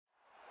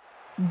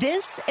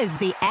This is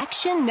the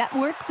Action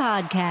Network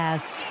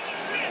Podcast.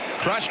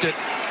 Crushed it.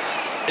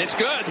 It's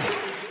good.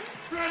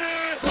 All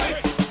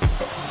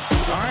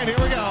right, here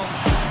we go.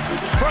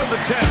 From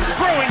the 10,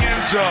 throwing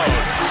end zone.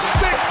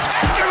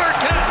 Spectacular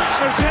catch.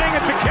 They're saying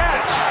it's a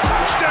catch.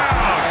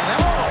 Touchdown.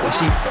 You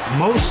see,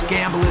 most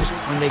gamblers,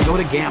 when they go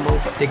to gamble,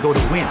 they go to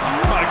win.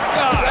 Oh, my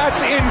God.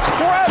 That's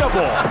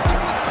incredible.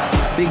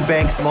 Big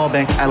bank, small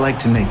bank, I like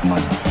to make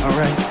money. All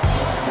right.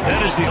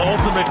 That is the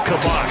ultimate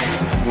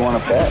kibosh. You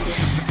want to bet?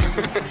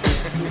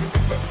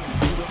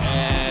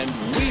 And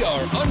we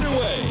are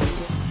underway.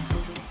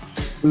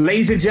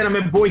 Ladies and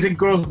gentlemen, boys and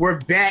girls, we're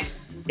back.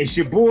 It's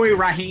your boy,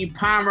 Raheem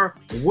Palmer,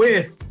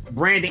 with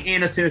Brandon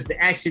Anderson. It's the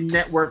Action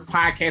Network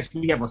Podcast.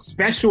 We have a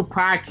special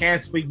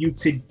podcast for you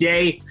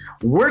today.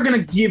 We're going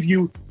to give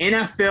you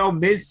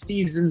NFL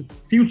midseason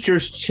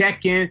futures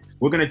check-in.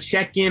 We're going to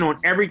check in on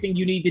everything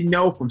you need to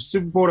know, from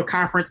Super Bowl to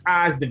conference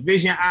odds,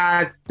 division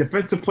odds,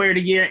 defensive player of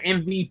the year,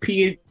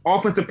 MVP,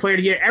 offensive player of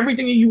the year.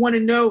 Everything that you want to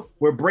know,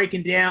 we're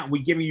breaking down.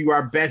 We're giving you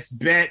our best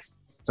bets.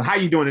 So how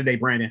you doing today,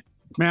 Brandon?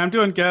 Man, I'm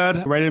doing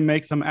good. Ready to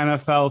make some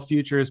NFL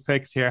futures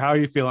picks here. How are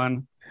you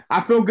feeling? I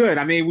feel good.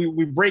 I mean,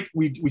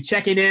 we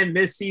check it in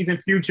mid-season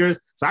futures.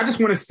 So I just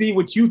want to see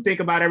what you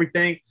think about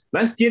everything.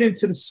 Let's get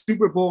into the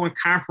Super Bowl and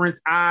conference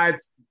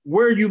odds.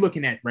 Where are you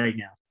looking at right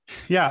now?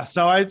 Yeah,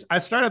 so I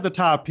start at the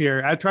top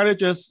here. I try to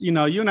just, you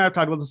and I have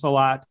talked about this a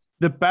lot.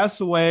 The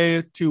best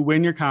way to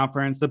win your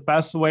conference, the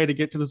best way to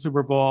get to the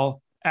Super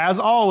Bowl, as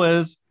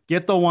always,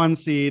 get the 1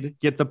 seed,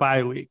 get the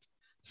bye week.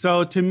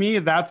 So to me,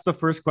 that's the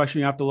first question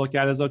you have to look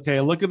at is,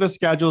 okay, look at the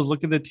schedules,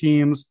 look at the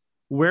teams.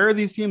 Where are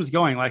these teams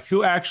going? Like,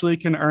 who actually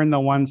can earn the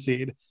 1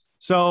 seed?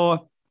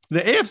 So the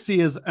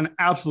AFC is an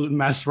absolute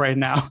mess right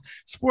now.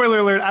 Spoiler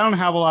alert, I don't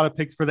have a lot of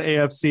picks for the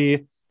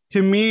AFC.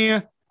 To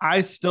me, I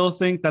still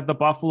think that the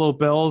Buffalo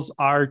Bills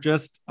are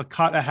just a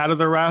cut ahead of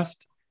the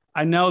rest.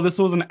 I know this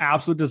was an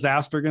absolute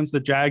disaster against the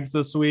Jags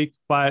this week,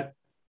 but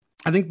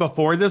I think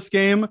before this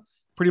game,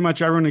 pretty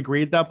much everyone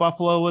agreed that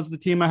Buffalo was the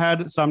team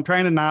ahead. So I'm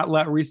trying to not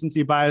let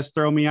recency bias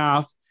throw me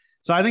off.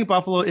 So I think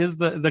Buffalo is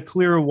the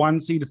clear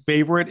 1 seed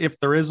favorite, if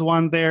there is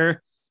one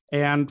there.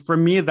 And for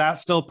me, that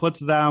still puts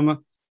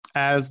them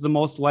as the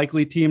most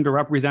likely team to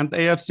represent the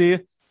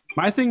AFC.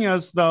 My thing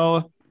is,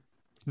 though,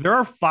 there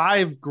are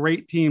 5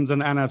 great teams in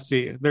the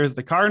NFC. There's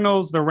the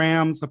Cardinals, the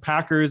Rams, the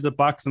Packers, the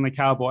Bucks, and the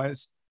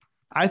Cowboys.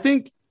 I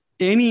think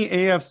any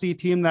AFC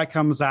team that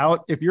comes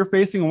out, if you're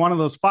facing one of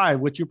those 5,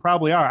 which you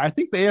probably are, I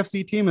think the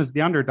AFC team is the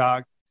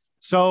underdog.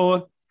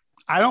 So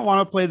I don't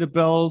want to play the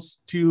Bills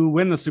to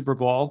win the Super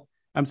Bowl.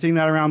 I'm seeing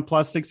that around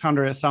plus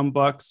 600 at some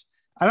books.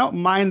 I don't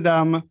mind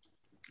them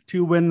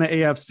to win the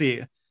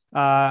AFC.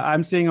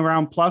 I'm seeing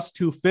around plus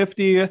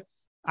 250.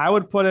 I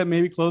would put it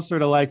maybe closer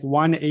to like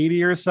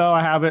 180 or so.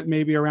 I have it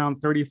maybe around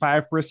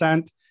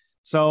 35%.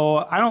 So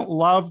I don't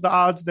love the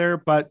odds there,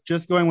 but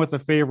just going with the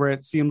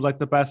favorite seems like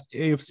the best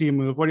AFC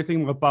move. What do you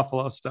think of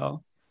Buffalo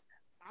still?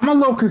 I'm a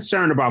little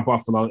concerned about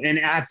Buffalo, and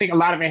I think a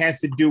lot of it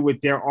has to do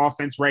with their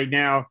offense right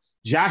now.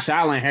 Josh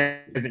Allen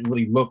hasn't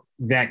really looked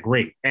that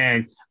great.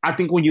 And I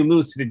think when you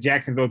lose to the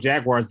Jacksonville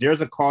Jaguars,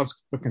 there's a cause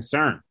for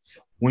concern.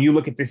 When you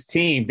look at this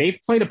team, they've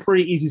played a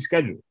pretty easy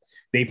schedule.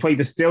 They played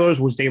the Steelers,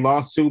 which they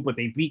lost to, but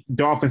they beat the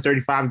Dolphins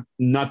 35-0.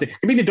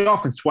 They beat the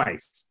Dolphins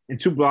twice in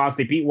 2 blocks.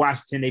 They beat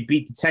Washington. They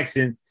beat the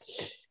Texans.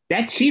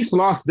 That Chiefs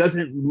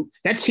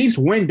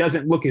win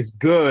doesn't look as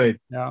good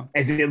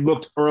as it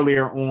looked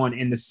earlier on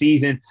in the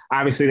season.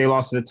 Obviously, they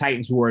lost to the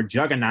Titans, who are a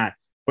juggernaut.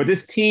 But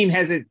this team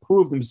hasn't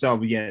proved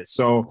themselves yet.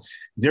 So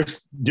they're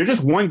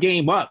just 1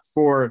 game up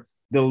for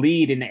the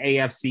lead in the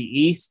AFC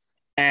East.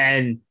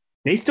 And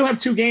they still have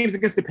 2 games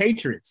against the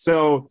Patriots.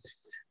 So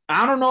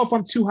I don't know if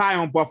I'm too high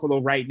on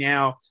Buffalo right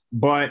now,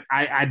 but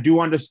I do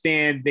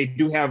understand they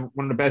do have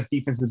one of the best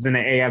defenses in the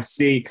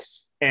AFC.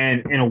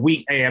 And in a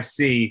weak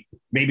AFC,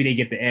 maybe they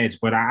get the edge.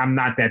 But I'm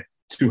not that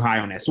too high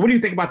on that. So what do you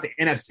think about the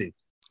NFC?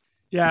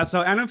 Yeah,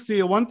 so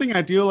NFC, one thing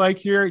I do like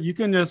here, you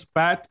can just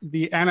bet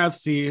the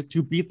NFC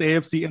to beat the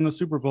AFC in the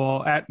Super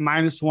Bowl at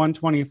minus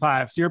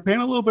 125. So you're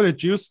paying a little bit of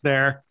juice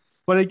there.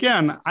 But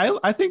again,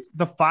 I think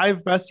the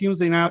 5 best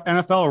teams in the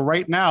NFL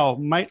right now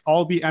might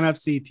all be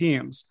NFC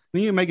teams. I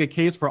think you can make a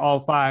case for all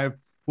 5.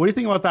 What do you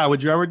think about that?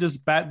 Would you ever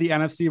just bet the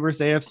NFC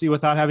versus AFC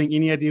without having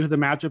any idea who the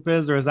matchup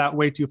is, or is that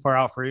way too far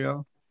out for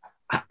you?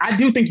 I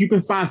do think you can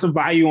find some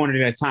value on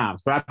it at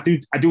times, but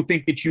I do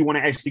think that you want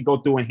to actually go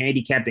through and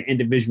handicap the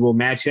individual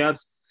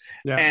matchups.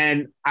 Yeah.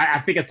 And I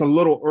think it's a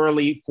little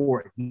early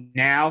for it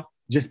now,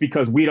 just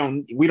because we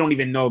don't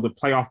even know the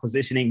playoff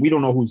positioning. We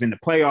don't know who's in the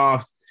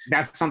playoffs.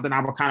 That's something I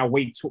will kind of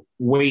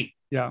wait.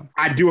 Yeah,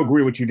 I do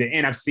agree with you. The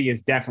NFC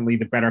is definitely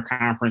the better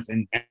conference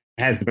and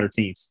has the better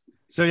teams.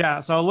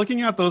 So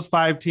looking at those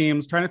 5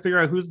 teams, trying to figure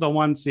out who's the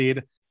 1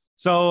 seed.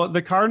 So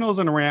the Cardinals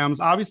and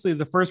Rams, obviously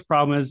the first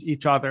problem is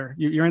each other.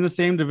 You're in the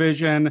same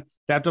division.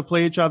 They have to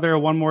play each other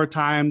one more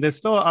time. There's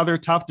still other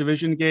tough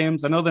division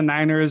games. I know the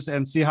Niners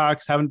and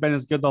Seahawks haven't been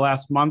as good the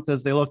last month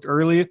as they looked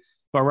early,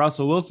 but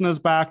Russell Wilson is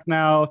back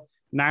now.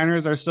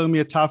 Niners are still going to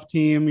be a tough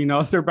team.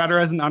 They're better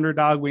as an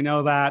underdog. We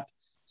know that.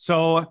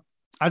 So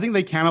I think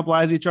they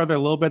cannibalize each other a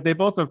little bit. They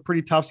both have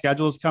pretty tough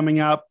schedules coming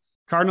up.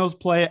 Cardinals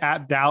play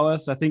at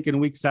Dallas, I think in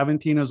week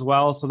 17 as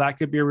well. So that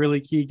could be a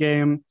really key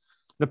game.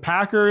 The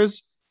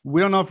Packers,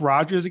 we don't know if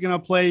Rodgers is going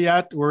to play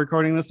yet. We're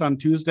recording this on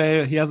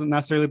Tuesday. He hasn't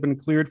necessarily been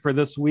cleared for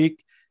this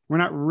week. We're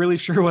not really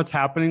sure what's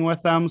happening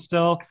with them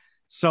still.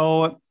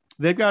 So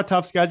they've got a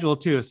tough schedule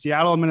too.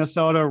 Seattle,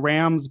 Minnesota,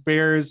 Rams,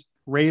 Bears,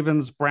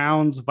 Ravens,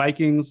 Browns,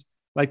 Vikings.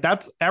 Like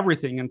that's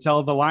everything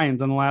until the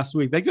Lions in the last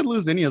week. They could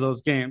lose any of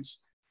those games.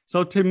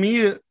 So to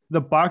me,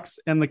 the Bucs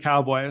and the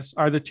Cowboys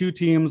are the two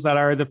teams that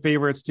are the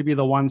favorites to be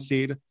the 1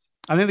 seed.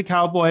 I think the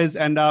Cowboys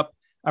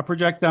I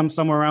project them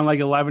somewhere around like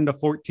 11 to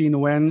 14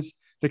 wins.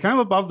 They're kind of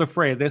above the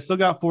fray. They still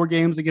got 4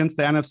 games against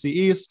the NFC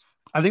East.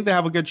 I think they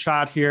have a good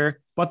shot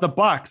here. But the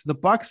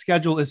Bucs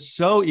schedule is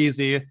so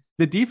easy.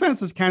 The defense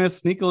has kind of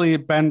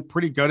sneakily been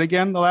pretty good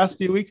again the last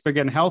few weeks. They're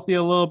getting healthy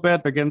a little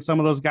bit. They're getting some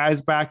of those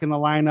guys back in the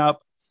lineup.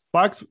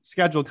 Bucs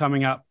schedule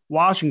coming up: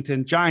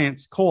 Washington,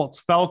 Giants, Colts,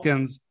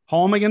 Falcons,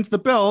 home against the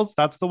Bills.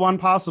 That's the one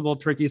possible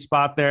tricky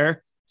spot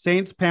there.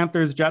 Saints,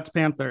 Panthers, Jets,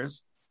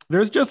 Panthers.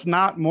 There's just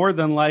not more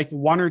than like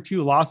 1 or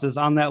 2 losses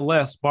on that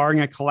list,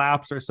 barring a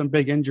collapse or some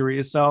big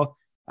injuries. So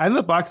I think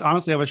the Bucs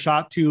honestly have a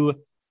shot to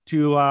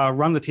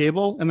run the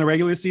table in the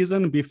regular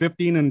season and be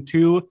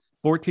 15-2,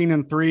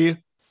 14-3.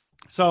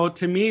 So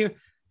to me,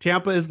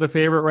 Tampa is the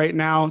favorite right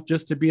now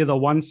just to be the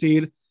 1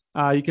 seed.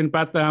 You can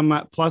bet them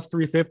at plus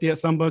 350 at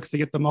some books to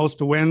get the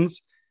most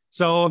wins.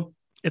 So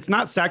it's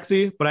not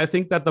sexy, but I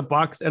think that the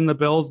Bucs and the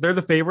Bills, they're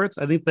the favorites.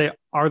 I think they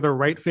are the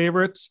right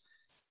favorites.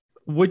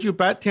 Would you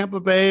bet Tampa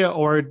Bay,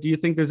 or do you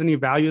think there's any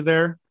value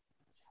there?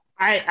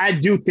 I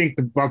do think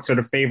the Bucs are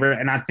the favorite,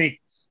 and I think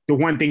the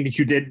one thing that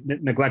you did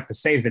neglect to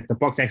say is that the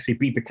Bucs actually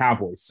beat the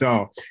Cowboys,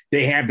 so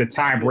they have the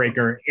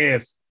tiebreaker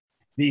if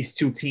these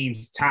two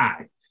teams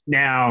tie.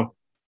 Now,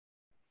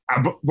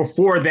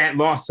 before that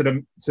loss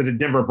to the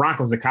Denver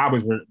Broncos, the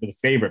Cowboys were the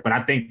favorite, but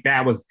I think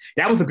that was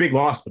a big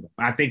loss for them.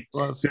 I think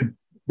the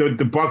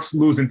Bucs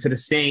losing to the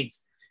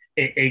Saints,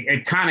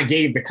 it kind of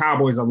gave the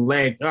Cowboys a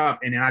leg up,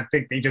 and then I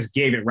think they just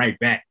gave it right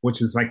back,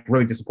 which is like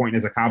really disappointing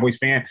as a Cowboys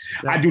fan.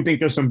 Yeah. I do think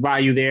there's some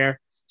value there,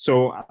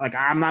 so like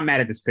I'm not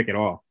mad at this pick at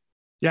all.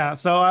 Yeah,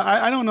 so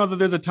I don't know that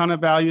there's a ton of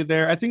value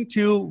there. I think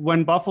too,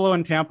 when Buffalo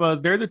and Tampa,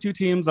 they're the two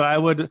teams that I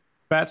would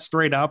bet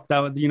straight up that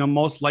would,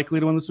 most likely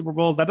to win the Super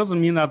Bowl. That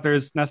doesn't mean that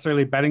there's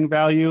necessarily betting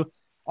value.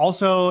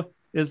 Also,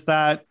 is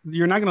that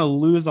you're not going to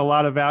lose a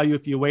lot of value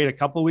if you wait a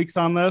couple weeks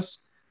on this.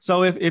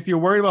 So if you're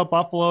worried about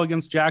Buffalo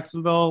against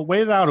Jacksonville,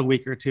 wait it out a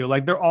week or two.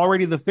 Like they're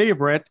already the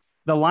favorite.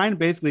 The line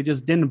basically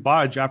just didn't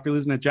budge after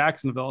losing to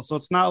Jacksonville. So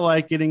it's not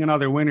like getting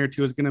another win or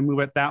two is going to move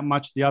it that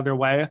much the other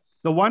way.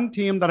 The one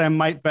team that I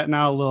might bet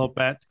now a little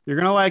bit, you're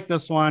going to like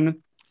this one.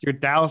 It's your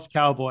Dallas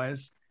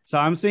Cowboys. So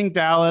I'm seeing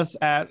Dallas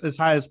at as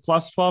high as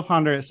plus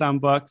 1,200 at some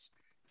books.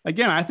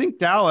 Again, I think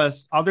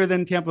Dallas, other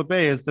than Tampa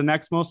Bay, is the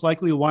next most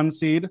likely 1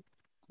 seed.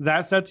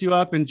 That sets you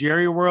up in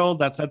Jerry World.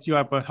 That sets you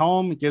up at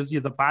home. It gives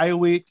you the bye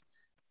week.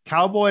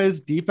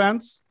 Cowboys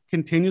defense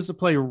continues to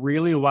play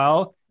really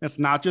well. It's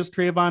not just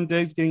Trayvon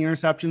Diggs getting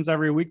interceptions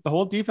every week. The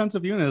whole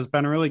defensive unit has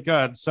been really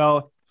good.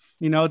 So,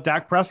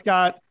 Dak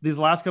Prescott, these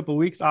last couple of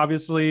weeks,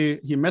 obviously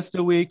he missed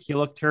a week. He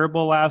looked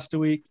terrible last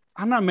week.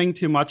 I'm not making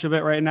too much of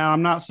it right now.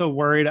 I'm not so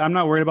worried. I'm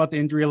not worried about the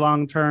injury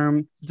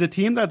long-term. It's a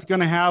team that's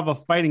going to have a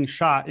fighting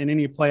shot in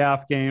any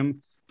playoff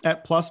game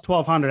at plus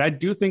 1,200. I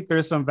do think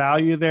there's some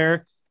value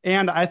there.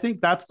 And I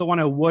think that's the one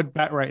I would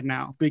bet right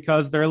now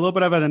because they're a little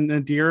bit of a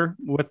nadir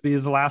with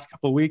these last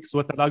couple of weeks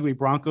with that ugly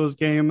Broncos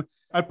game.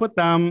 I'd put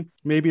them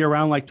maybe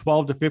around like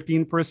 12 to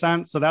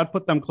 15%. So that'd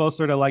put them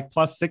closer to like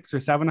plus 600 or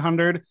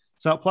 700.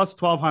 So at plus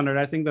 1,200,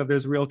 I think that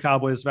there's real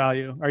Cowboys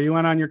value. Are you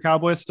in on your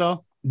Cowboys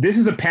still? This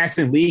is a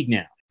passing league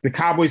now. The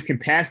Cowboys can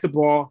pass the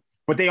ball,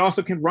 but they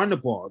also can run the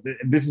ball.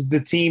 This is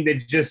the team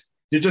that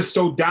they're just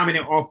so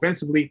dominant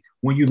offensively.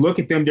 When you look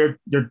at them,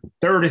 they're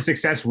third in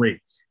success rate.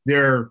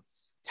 They're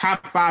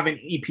top 5 in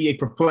EPA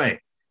per play.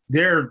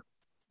 They're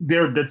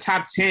the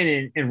top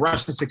 10 in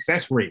rushing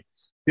success rate.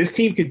 This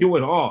team can do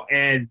it all,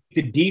 and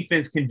the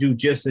defense can do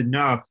just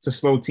enough to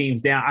slow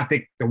teams down. I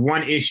think the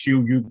one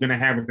issue you're going to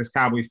have with this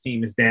Cowboys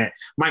team is that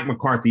Mike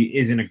McCarthy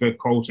isn't a good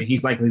coach, and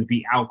he's likely to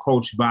be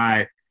outcoached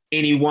by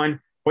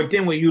anyone. But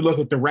then when you look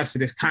at the rest of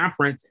this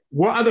conference,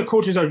 what other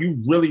coaches are you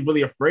really,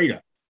 really afraid of?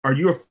 Are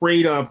you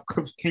afraid of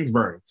Cliff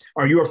Kingsbury?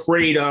 Are you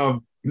afraid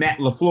of Matt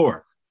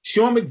LaFleur?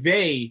 Sean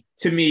McVay,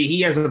 to me, he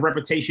has a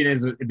reputation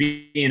as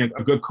being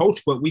a good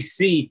coach, but we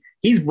see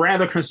he's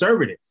rather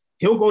conservative.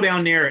 He'll go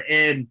down there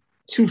and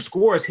 2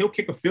 scores, he'll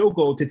kick a field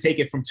goal to take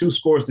it from 2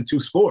 scores to 2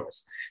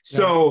 scores.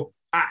 So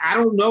I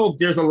don't know if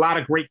there's a lot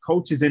of great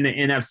coaches in the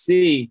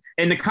NFC,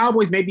 and the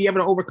Cowboys may be able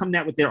to overcome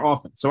that with their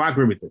offense. So I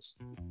agree with this.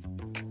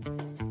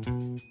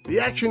 The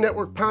Action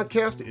Network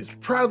podcast is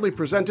proudly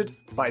presented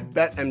by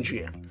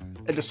BetMGM.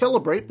 And to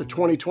celebrate the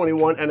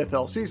 2021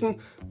 NFL season,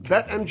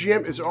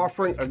 BetMGM is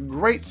offering a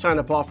great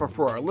sign-up offer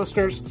for our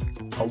listeners,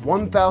 a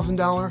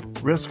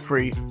 $1,000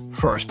 risk-free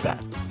first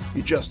bet.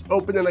 You just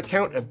open an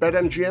account at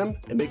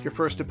BetMGM and make your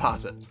first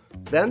deposit.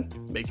 Then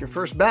make your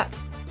first bet.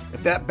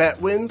 If that bet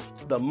wins,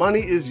 the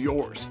money is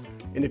yours.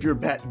 And if your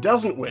bet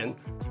doesn't win,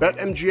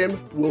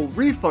 BetMGM will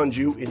refund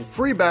you in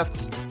free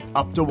bets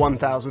up to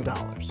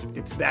 $1,000.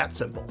 It's that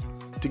simple.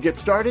 To get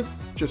started,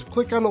 just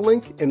click on the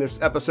link in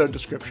this episode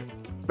description.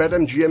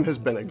 BetMGM has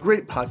been a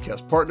great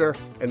podcast partner,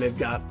 and they've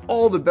got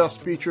all the best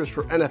features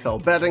for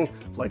NFL betting,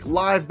 like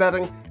live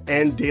betting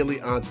and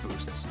daily odds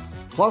boosts.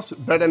 Plus,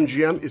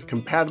 BetMGM is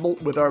compatible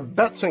with our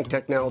BetSync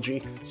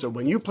technology, so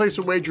when you place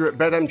a wager at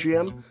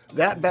BetMGM,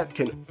 that bet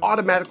can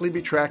automatically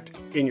be tracked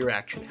in your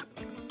Action app.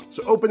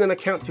 So open an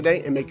account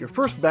today and make your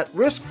first bet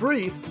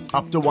risk-free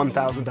up to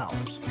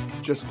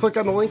 $1,000. Just click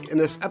on the link in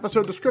this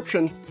episode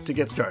description to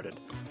get started.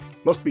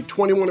 Must be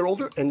 21 or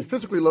older and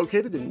physically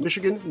located in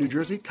Michigan, New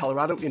Jersey,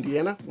 Colorado,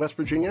 Indiana, West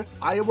Virginia,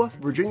 Iowa,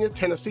 Virginia,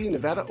 Tennessee,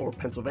 Nevada, or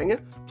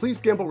Pennsylvania. Please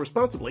gamble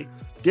responsibly.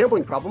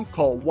 Gambling problem?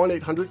 Call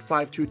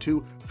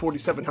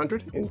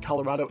 1-800-522-4700 in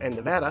Colorado and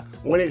Nevada,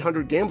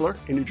 1-800-GAMBLER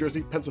in New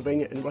Jersey,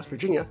 Pennsylvania, and West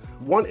Virginia,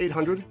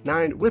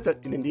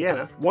 1-800-9-WITH-IT in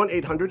Indiana,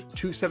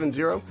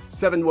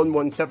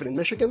 1-800-270-7117 in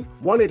Michigan,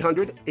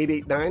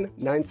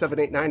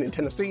 1-800-889-9789 in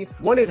Tennessee,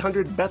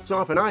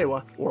 1-800-BETS-OFF in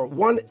Iowa, or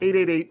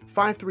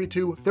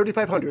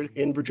 1-888-532-3500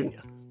 in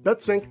Virginia.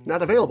 BetSync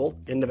not available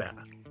in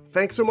Nevada.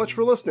 Thanks so much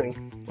for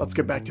listening. Let's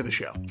get back to the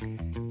show.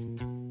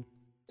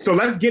 So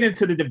let's get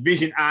into the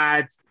division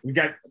odds. We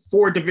got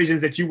 4 divisions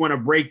that you want to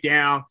break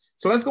down.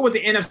 So let's go with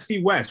the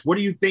NFC West. What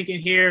are you thinking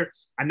here?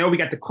 I know we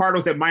got the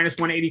Cardinals at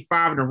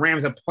 -185 and the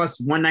Rams at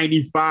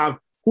 +195.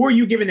 Who are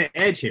you giving the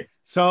edge here?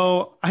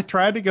 So I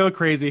tried to go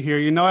crazy here.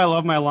 You know I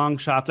love my long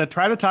shots. I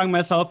tried to talk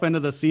myself into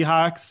the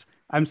Seahawks.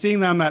 I'm seeing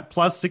them at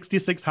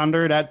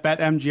 +6,600 at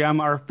BetMGM,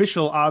 our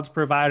official odds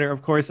provider,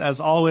 of course, as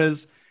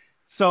always.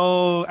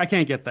 So I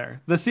can't get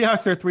there. The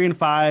Seahawks are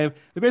 3-5.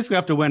 They basically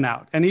have to win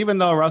out. And even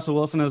though Russell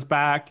Wilson is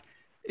back,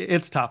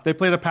 it's tough. They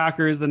play the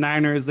Packers, the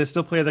Niners. They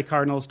still play the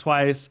Cardinals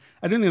twice.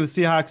 I do think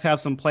the Seahawks have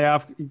some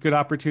playoff good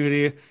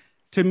opportunity.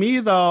 To me,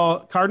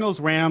 though,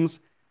 Cardinals, Rams,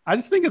 I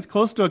just think it's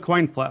close to a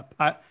coin flip.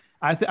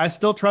 I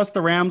still trust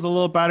the Rams a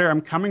little better.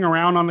 I'm coming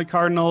around on the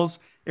Cardinals.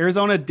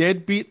 Arizona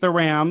did beat the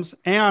Rams,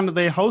 and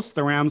they host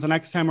the Rams the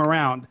next time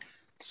around.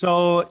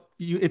 So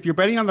if you're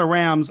betting on the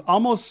Rams,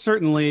 almost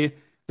certainly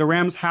the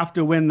Rams have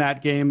to win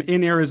that game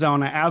in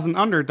Arizona as an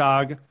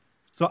underdog.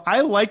 So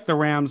I like the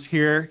Rams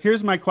here.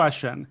 Here's my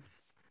question.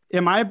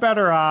 Am I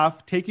better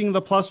off taking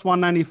the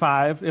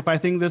 +195 if I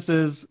think this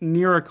is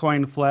near a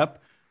coin flip,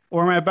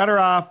 or am I better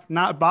off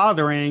not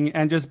bothering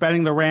and just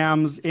betting the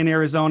Rams in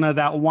Arizona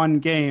that one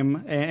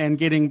game and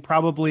getting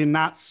probably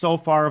not so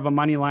far of a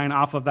money line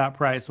off of that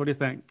price? What do you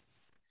think?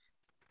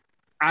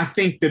 I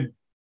think the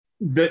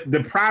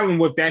problem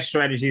with that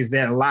strategy is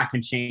that a lot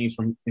can change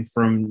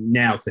from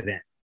now to then.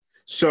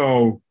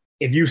 So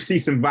if you see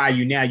some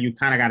value now, you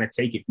kind of got to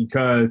take it,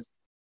 because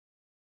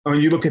when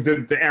you look at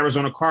the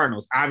Arizona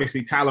Cardinals,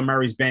 obviously Kyler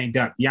Murray's banged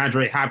up.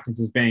 DeAndre Hopkins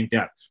is banged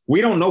up.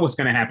 We don't know what's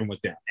going to happen with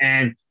them.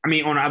 And I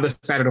mean, on the other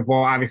side of the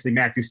ball, obviously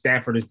Matthew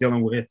Stafford is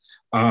dealing with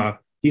a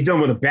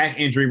back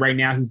injury right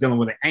now. He's dealing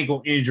with an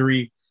ankle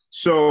injury.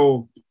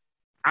 So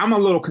I'm a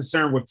little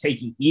concerned with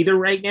taking either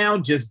right now,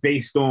 just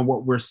based on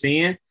what we're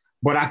seeing.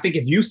 But I think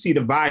if you see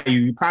the value,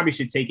 you probably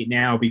should take it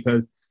now,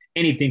 because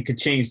anything could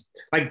change.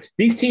 Like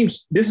these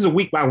teams, this is a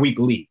week-by-week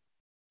league.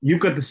 You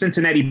got the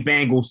Cincinnati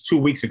Bengals 2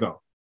 weeks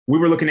ago. We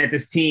were looking at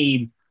this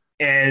team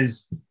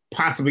as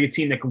possibly a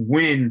team that could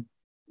win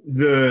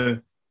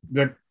the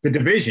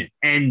division.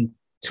 And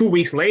 2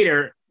 weeks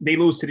later, they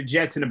lose to the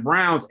Jets and the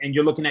Browns, and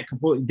you're looking at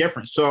completely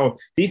different. So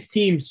these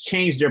teams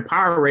change their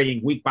power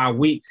rating week by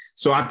week.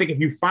 So I think if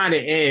you find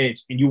an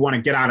edge and you want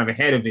to get out of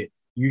ahead of it,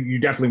 you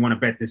definitely want to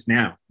bet this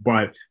now.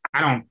 But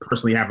I don't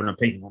personally have an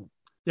opinion on it.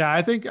 Yeah,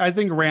 I think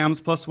Rams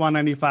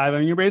 +195. I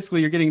mean,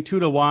 you're getting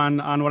 2-1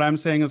 on what I'm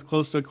saying is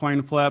close to a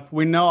coin flip.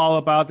 We know all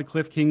about the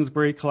Cliff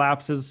Kingsbury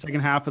collapses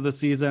second half of the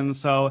season,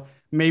 so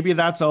maybe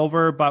that's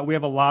over, but we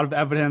have a lot of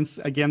evidence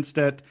against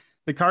it.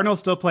 The Cardinals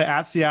still play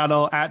at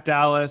Seattle, at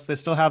Dallas. They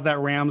still have that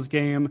Rams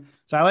game.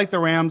 So I like the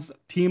Rams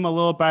team a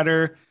little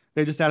better.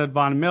 They just added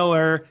Von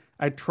Miller.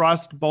 I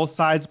trust both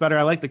sides better.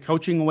 I like the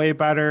coaching way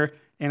better,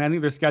 and I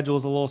think their schedule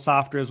is a little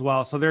softer as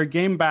well. So they're a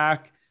game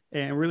back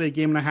and really a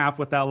game and a half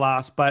with that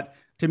loss. But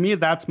to me,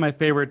 that's my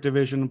favorite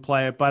division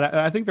play, but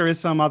I think there is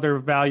some other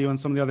value in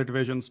some of the other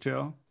divisions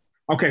too.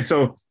 Okay,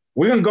 so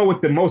we're going to go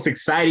with the most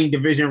exciting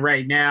division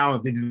right now,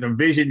 the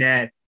division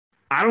that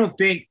I don't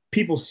think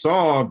people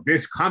saw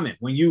this coming.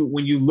 When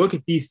you look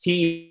at these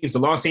teams, the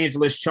Los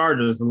Angeles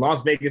Chargers, the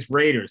Las Vegas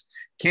Raiders,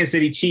 Kansas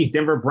City Chiefs,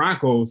 Denver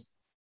Broncos,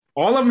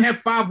 all of them have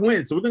 5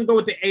 wins. So we're going to go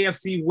with the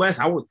AFC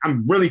West.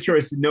 I'm really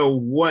curious to know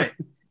what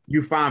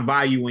you find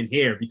value in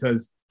here,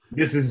 because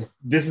this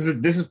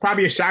is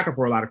probably a shocker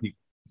for a lot of people.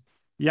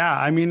 Yeah,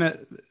 I mean,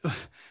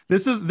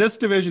 this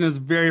division is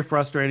very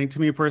frustrating to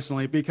me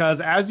personally,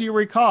 because as you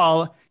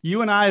recall,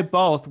 you and I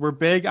both were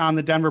big on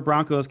the Denver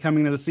Broncos coming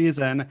into the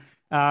season.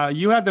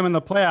 You had them in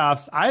the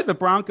playoffs. I had the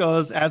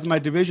Broncos as my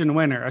division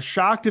winner, a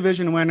shock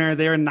division winner.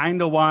 They are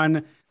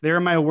 9-1. They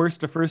were my worst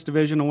to first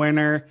division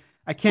winner.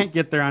 I can't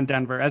get there on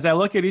Denver. As I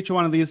look at each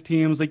one of these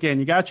teams, again,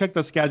 you got to check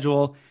the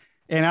schedule.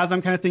 And as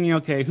I'm kind of thinking,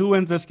 okay, who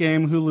wins this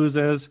game? Who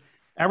loses?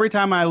 every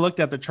time I looked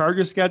at the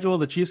Chargers schedule,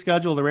 the Chiefs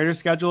schedule, the Raiders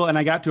schedule, and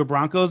I got to a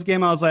Broncos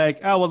game, I was like,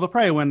 oh, well, they'll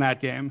probably win that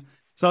game.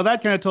 So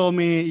that kind of told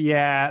me,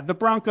 yeah, the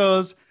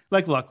Broncos,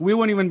 like, look, we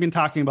wouldn't even be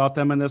talking about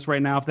them in this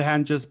right now if they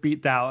hadn't just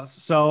beat Dallas.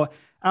 So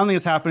I don't think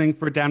it's happening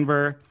for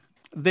Denver.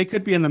 They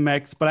could be in the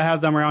mix, but I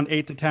have them around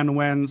 8 to 10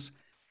 wins.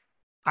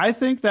 I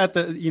think that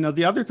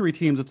the other three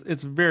teams,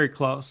 it's very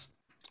close.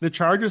 The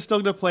Chargers still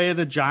get to play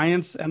the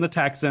Giants and the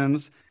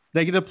Texans.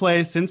 They get to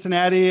play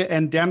Cincinnati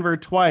and Denver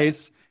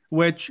twice,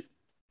 which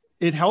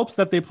it helps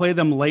that they play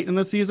them late in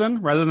the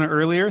season rather than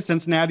earlier.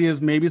 Cincinnati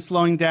is maybe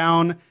slowing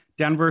down.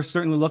 Denver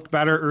certainly looked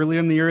better early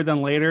in the year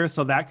than later,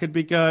 so that could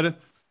be good.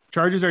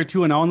 Chargers are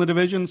 2-0 in the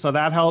division, so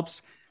that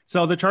helps.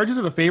 So the Chargers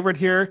are the favorite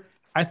here.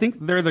 I think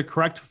they're the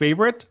correct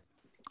favorite.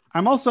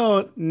 I'm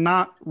also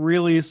not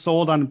really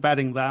sold on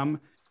betting them.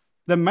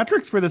 The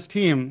metrics for this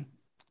team,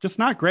 just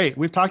not great.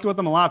 We've talked about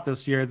them a lot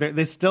this year.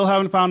 They still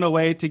haven't found a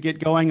way to get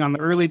going on the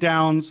early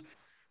downs.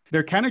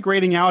 They're kind of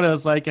grading out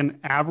as like an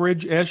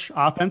average-ish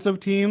offensive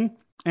team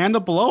and a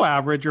below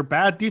average or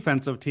bad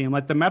defensive team.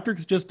 Like the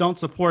metrics just don't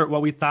support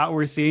what we thought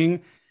we're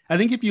seeing. I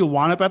think if you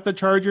want to bet the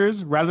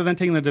Chargers, rather than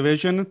taking the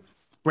division,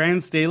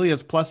 Brandon Staley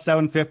is plus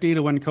 750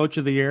 to win Coach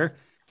of the Year.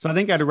 So I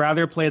think I'd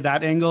rather play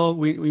that angle.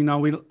 We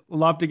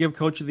love to give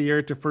Coach of the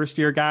Year to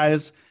first-year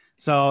guys.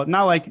 So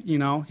not like,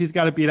 he's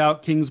got to beat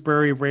out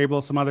Kingsbury,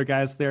 Vrabel, some other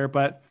guys there.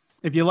 But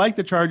if you like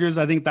the Chargers,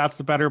 I think that's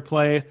the better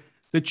play.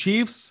 The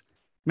Chiefs,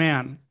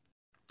 man,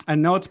 I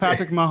know it's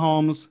Patrick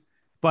Mahomes,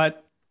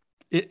 but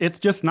it's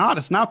just not.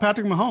 It's not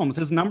Patrick Mahomes.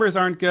 His numbers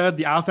aren't good.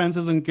 The offense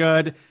isn't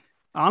good.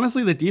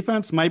 Honestly, the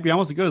defense might be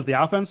almost as good as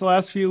the offense the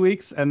last few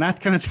weeks, and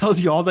that kind of tells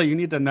you all that you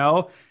need to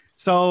know.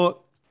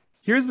 So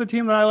here's the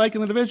team that I like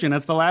in the division.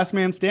 It's the last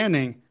man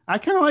standing. I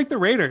kind of like the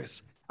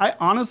Raiders. I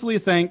honestly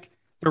think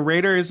the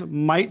Raiders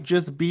might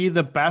just be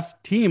the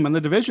best team in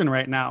the division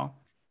right now.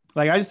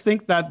 Like, I just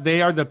think that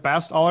they are the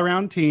best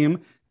all-around team.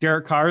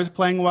 Derek Carr is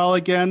playing well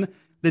again.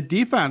 The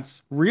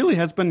defense really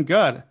has been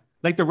good.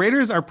 Like, the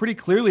Raiders are pretty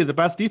clearly the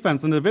best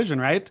defense in the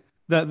division, right?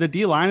 The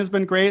D-line has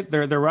been great.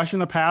 They're rushing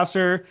the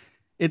passer.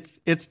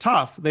 It's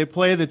tough. They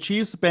play the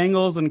Chiefs,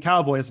 Bengals, and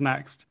Cowboys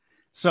next.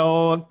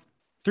 So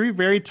 3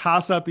 very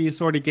toss-up-y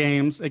sort of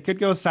games. It could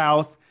go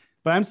south,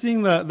 but I'm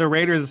seeing the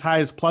Raiders as high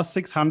as plus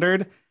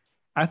 600.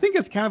 I think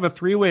it's kind of a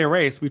 3-way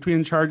race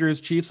between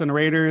Chargers, Chiefs, and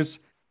Raiders.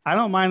 I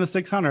don't mind the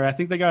 600. I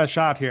think they got a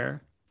shot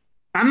here.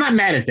 I'm not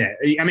mad at that.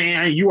 I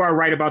mean, you are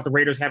right about the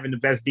Raiders having the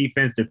best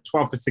defense. They're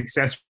 12th in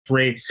success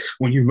rate.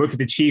 When you look at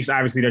the Chiefs,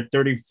 obviously they're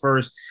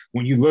 31st.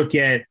 When you look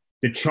at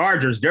the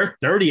Chargers, they're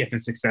 30th in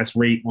success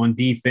rate on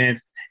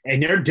defense,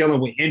 and they're dealing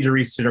with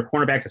injuries to their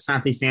cornerbacks.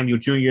 Asante Samuel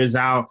Jr. is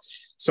out,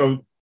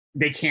 so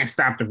they can't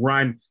stop the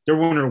run. They're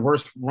one of the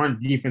worst run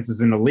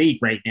defenses in the league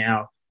right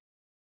now.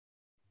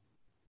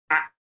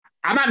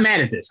 I'm not mad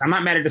at this. I'm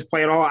not mad at this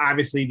play at all.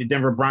 Obviously, the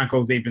Denver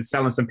Broncos, they've been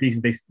selling some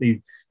pieces.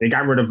 They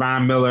got rid of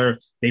Von Miller.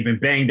 They've been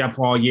banged up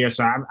all year.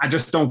 So I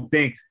just don't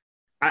think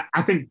 –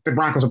 I think the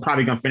Broncos are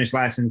probably going to finish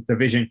last in the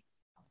division.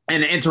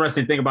 And the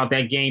interesting thing about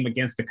that game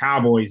against the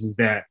Cowboys is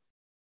that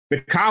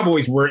the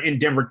Cowboys were in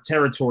Denver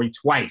territory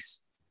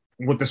twice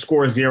with the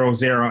score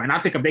 0-0. And I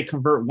think if they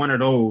convert one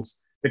of those,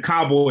 the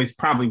Cowboys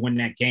probably win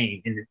that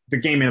game. And the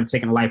game ended up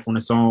taking a life on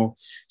its own.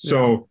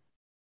 So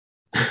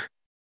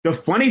the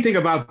funny thing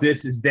about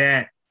this is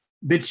that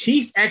the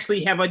Chiefs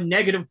actually have a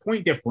negative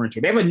point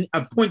differential. They have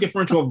a point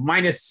differential of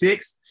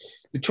 -6.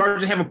 The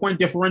Chargers have a point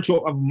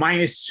differential of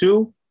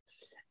 -2.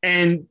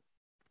 And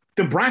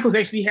the Broncos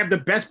actually have the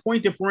best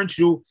point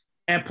differential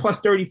at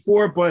plus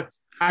 34. But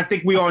I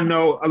think we all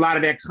know a lot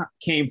of that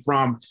came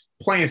from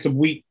playing some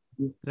weak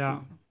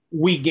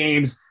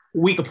games,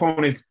 weak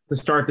opponents to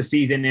start the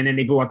season, and then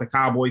they blew out the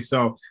Cowboys.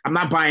 So I'm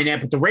not buying that.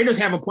 But the Raiders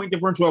have a point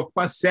differential of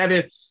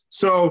 +7.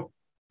 So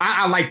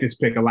I like this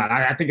pick a lot.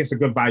 I think it's a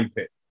good value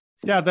pick.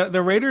 Yeah,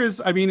 the Raiders,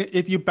 I mean,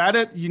 if you bet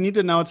it, you need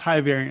to know it's high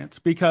variance,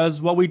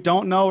 because what we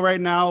don't know right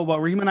now, what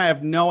Raheem and I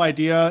have no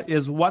idea,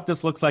 is what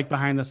this looks like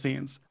behind the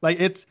scenes. Like,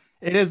 it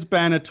has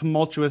been a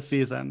tumultuous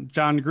season.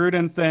 John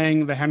Gruden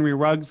thing, the Henry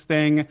Ruggs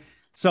thing.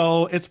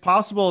 So it's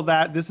possible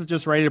that this is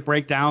just ready to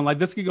break down. Like,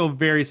 this could go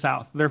very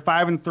south. They're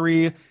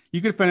 5-3.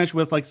 You could finish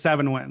with like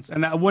 7 wins,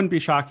 and that wouldn't be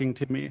shocking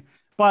to me.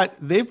 But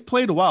they've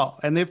played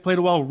well, and they've played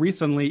well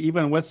recently,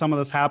 even with some of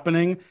this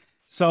happening.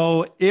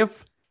 So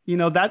if,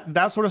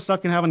 that sort of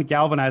stuff can have a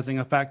galvanizing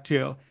effect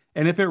too.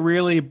 And if it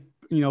really,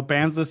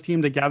 bands this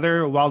team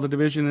together while the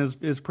division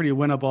is pretty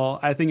winnable,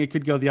 I think it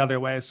could go the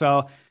other way.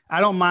 So I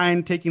don't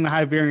mind taking the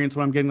high variance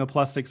when I'm getting the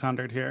plus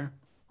 600 here.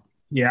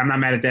 Yeah, I'm not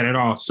mad at that at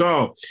all.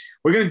 So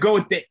we're going to go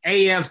with the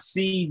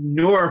AFC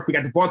North. We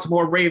got the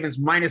Baltimore Ravens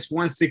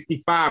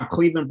 -165,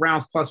 Cleveland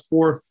Browns plus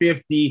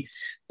 450,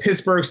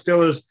 Pittsburgh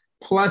Steelers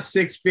plus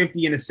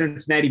 650, and the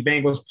Cincinnati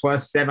Bengals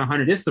plus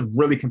 700. This is a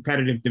really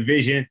competitive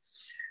division.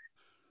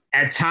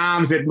 At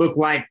times, it looked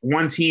like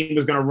one team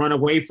was going to run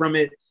away from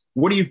it.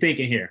 What are you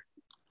thinking here?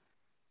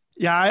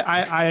 Yeah,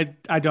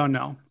 I don't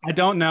know. I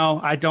don't know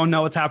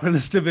what's happening in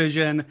this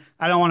division.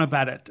 I don't want to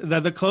bet it.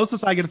 The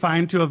closest I could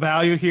find to a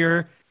value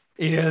here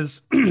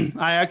is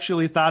I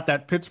actually thought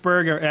that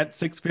Pittsburgh at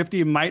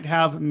 650 might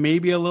have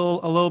maybe a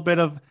little bit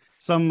of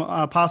some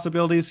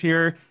possibilities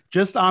here,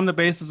 just on the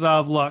basis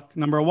of, look,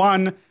 number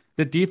one,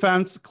 the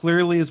defense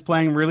clearly is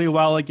playing really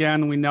well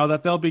again. We know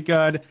that they'll be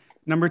good.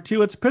 Number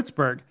two, it's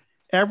Pittsburgh.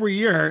 Every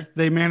year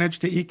they manage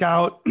to eke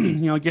out,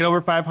 get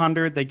over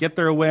 500. They get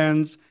their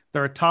wins.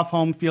 They're a tough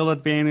home field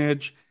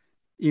advantage.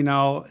 We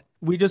know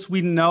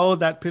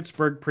that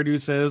Pittsburgh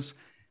produces.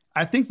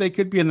 I think they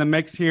could be in the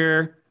mix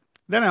here.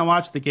 Then I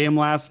watched the game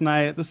last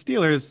night. The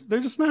Steelers, they're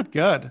just not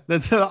good.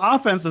 The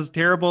offense is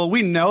terrible.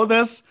 We know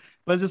this,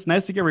 but it's just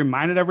nice to get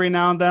reminded every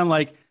now and then.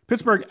 Like,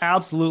 Pittsburgh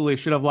absolutely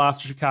should have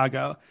lost to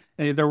Chicago.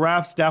 The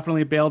refs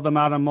definitely bailed them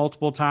out on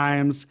multiple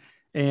times.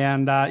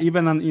 And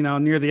even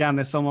on, near the end,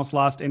 they almost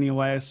lost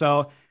anyway.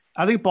 So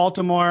I think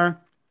Baltimore,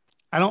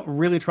 I don't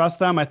really trust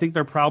them. I think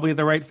they're probably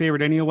the right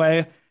favorite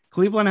anyway.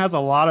 Cleveland has a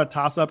lot of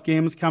toss-up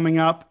games coming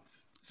up.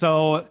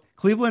 So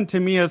Cleveland to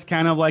me is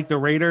kind of like the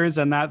Raiders,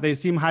 and that they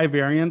seem high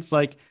variance.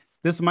 Like,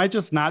 this might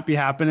just not be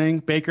happening.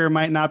 Baker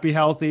might not be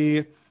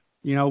healthy.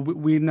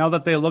 We know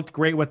that they looked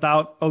great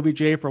without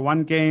OBJ for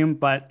one game,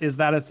 but is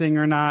that a thing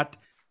or not?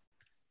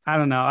 I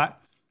don't know.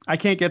 I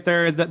can't get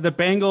there. The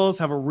Bengals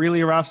have a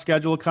really rough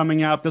schedule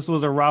coming up. This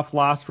was a rough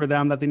loss for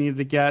them that they needed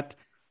to get.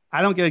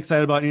 I don't get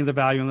excited about any of the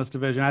value in this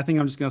division. I think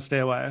I'm just going to stay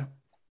away.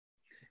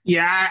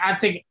 Yeah, I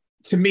think,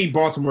 to me,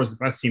 Baltimore is the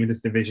best team in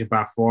this division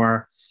by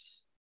far.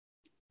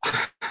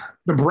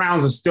 The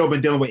Browns have still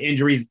been dealing with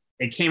injuries.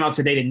 They came out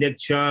today that Nick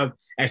Chubb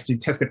actually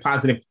tested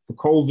positive for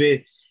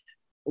COVID.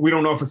 We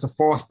don't know if it's a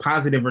false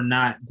positive or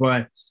not,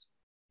 but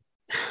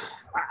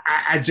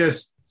it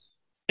just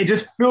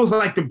feels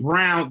like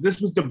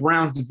this was the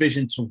Browns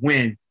division to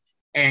win,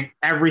 and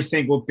every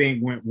single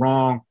thing went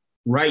wrong.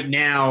 Right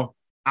now,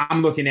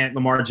 I'm looking at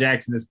Lamar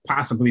Jackson as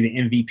possibly the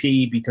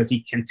MVP because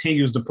he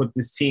continues to put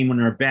this team on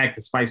their back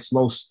despite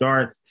slow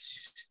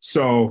starts.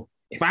 So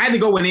if I had to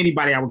go with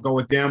anybody, I would go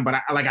with them. But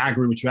I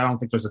agree with you. I don't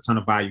think there's a ton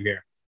of value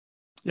here.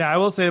 Yeah, I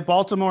will say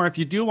Baltimore, if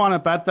you do want to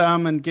bet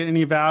them and get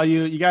any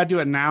value, you got to do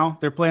it now.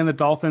 They're playing the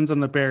Dolphins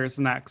and the Bears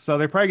next. So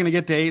they're probably going to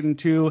get to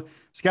 8-2.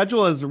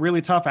 Schedule is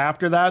really tough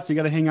after that, so you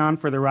got to hang on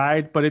for the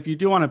ride. But if you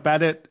do want to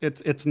bet it,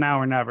 it's now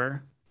or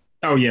never.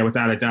 Oh, yeah,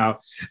 without a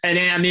doubt. And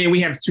then,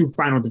 we have two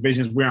final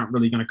divisions we aren't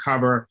really going to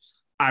cover.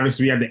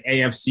 Obviously, we have the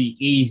AFC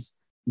East.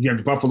 You have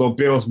the Buffalo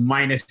Bills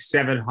minus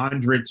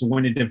 700 to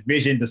win the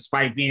division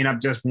despite being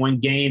up just one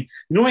game.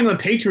 The New England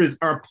Patriots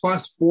are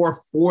plus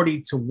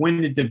 440 to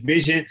win the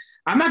division.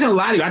 I'm not going to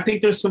lie to you. I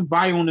think there's some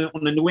value on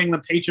the New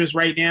England Patriots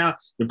right now.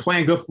 They're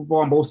playing good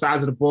football on both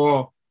sides of the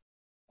ball.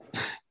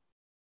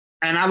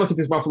 And I look at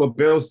this Buffalo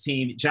Bills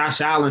team.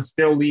 Josh Allen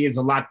still leaves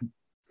a lot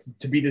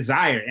to be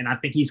desired. And I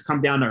think he's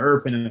come down to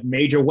earth in a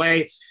major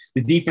way.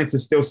 The defense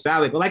is still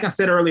solid. But like I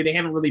said earlier, they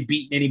haven't really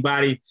beaten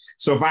anybody.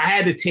 So if I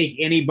had to take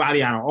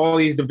anybody out of all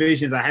these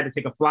divisions, I had to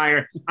take a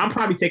flyer. I'm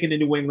probably taking the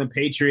New England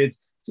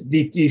Patriots.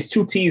 These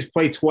two teams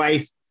play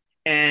twice,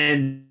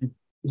 and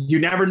you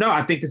never know.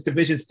 I think this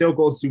division still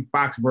goes through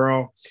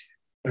Foxborough.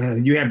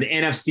 You have the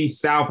NFC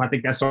South. I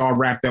think that's all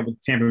wrapped up with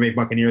the Tampa Bay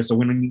Buccaneers, so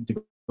we don't need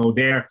to go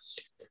there.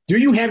 Do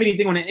you have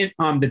anything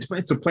on the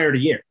defensive player of the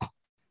year?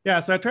 Yeah,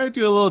 so I try to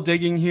do a little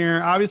digging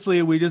here.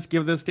 Obviously, we just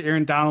give this to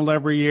Aaron Donald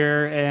every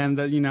year, and,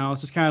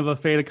 it's just kind of a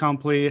fait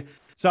accompli.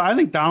 So I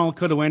think Donald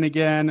could win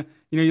again.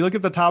 You look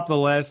at the top of the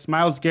list.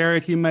 Myles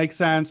Garrett, he makes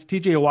sense.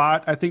 TJ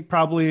Watt, I think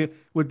probably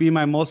would be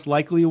my most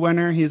likely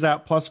winner. He's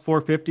at plus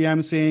 450,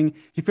 I'm seeing.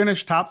 He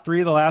finished top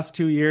 3 the last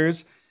 2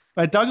 years.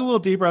 But I dug a little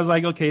deeper. I was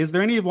like, okay, is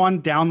there anyone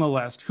down the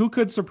list? Who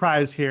could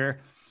surprise here?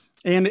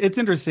 And it's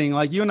interesting.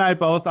 Like, you and I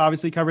both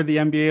obviously covered the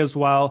NBA as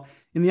well.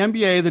 In the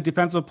NBA, the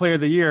defensive player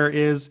of the year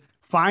is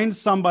find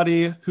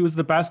somebody who's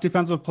the best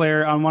defensive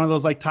player on one of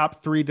those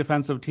top 3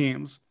 defensive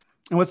teams.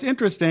 And what's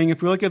interesting,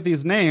 if we look at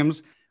these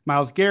names,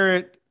 Myles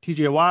Garrett,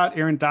 TJ Watt,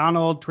 Aaron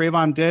Donald,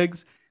 Trayvon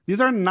Diggs, these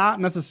are not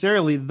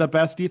necessarily the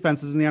best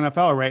defenses in the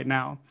NFL right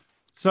now.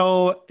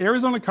 So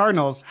Arizona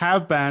Cardinals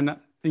have been,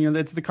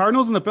 it's the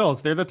Cardinals and the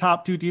Bills. They're the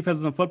top 2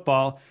 defenses in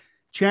football.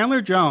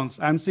 Chandler Jones,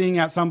 I'm seeing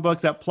at some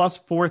books at plus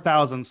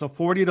 4,000, so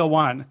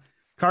 40-1.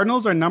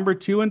 Cardinals are number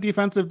 2 in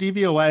defensive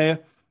DVOA.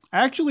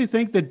 I actually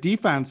think the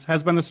defense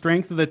has been the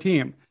strength of the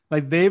team.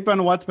 Like, they've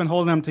been what's been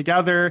holding them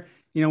together.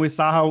 We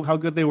saw how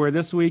good they were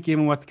this week,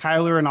 even with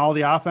Kyler and all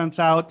the offense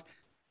out.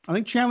 I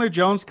think Chandler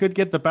Jones could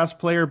get the best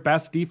player,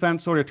 best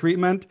defense sort of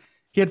treatment.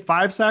 He had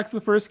 5 sacks the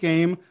first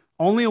game,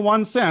 only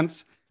 1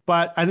 since,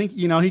 but I think,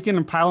 he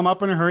can pile them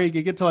up in a hurry. He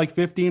could get to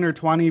 15 or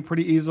 20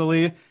 pretty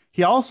easily.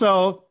 He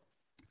also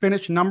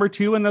finished number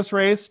 2 in this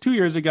race 2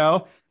 years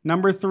ago,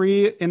 number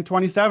 3 in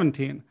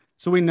 2017.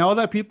 So we know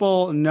that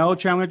people know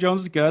Chandler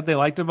Jones is good. They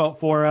like to vote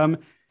for him.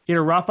 He had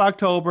a rough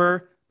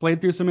October,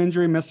 played through some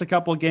injury, missed a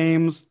couple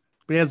games,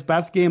 but he had his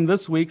best game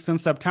this week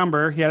since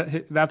September.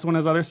 That's when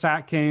his other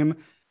sack came.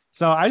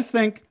 So I just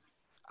think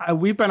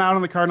we've been out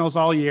on the Cardinals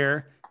all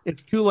year.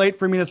 It's too late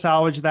for me to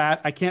salvage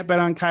that. I can't bet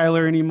on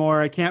Kyler anymore.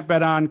 I can't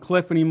bet on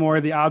Cliff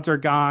anymore. The odds are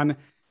gone.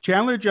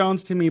 Chandler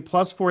Jones, to me,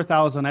 plus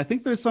 4,000. I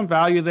think there's some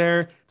value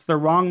there. It's the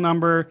wrong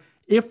number.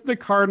 if the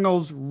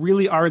Cardinals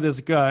really are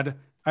this good,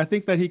 I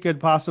think that he could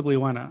possibly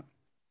win it.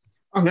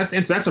 Oh, that's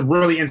a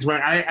really interesting.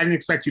 I didn't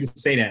expect you to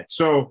say that.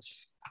 So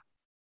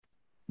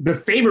the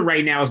favorite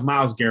right now is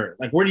Myles Garrett.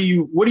 Like, what do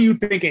you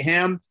think of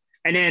him?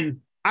 And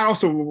then I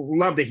also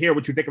love to hear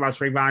what you think about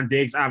Trayvon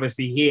Diggs.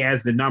 Obviously, he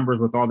has the numbers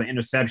with all the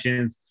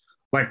interceptions.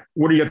 Like,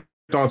 what are your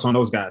thoughts on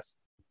those guys?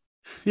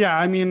 Yeah,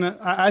 I mean,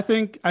 I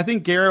think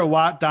Garrett,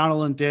 Watt,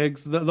 Donald, and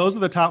Diggs, those are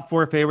the top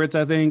four favorites.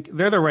 I think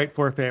they're the right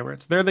four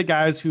favorites. They're the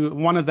guys who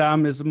one of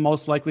them is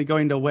most likely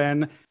going to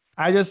win.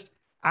 I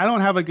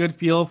don't have a good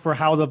feel for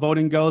how the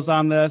voting goes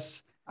on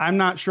this. I'm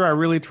not sure I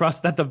really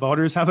trust that the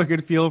voters have a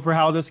good feel for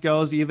how this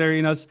goes either.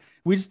 You know,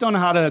 we just don't know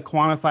how to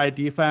quantify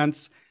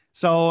defense.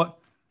 So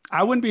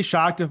I wouldn't be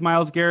shocked if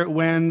Myles Garrett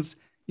wins.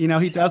 You know,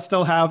 he does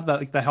still have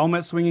the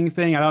helmet swinging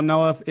thing. I don't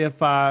know if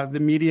the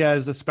media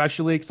is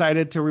especially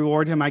excited to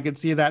reward him. I could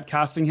see that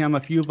costing him a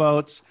few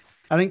votes.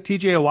 I think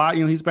TJ Watt,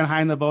 you know, he's been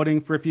high in the voting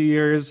for a few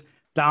years.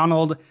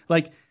 Donald,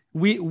 like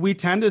we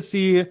tend to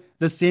see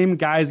the same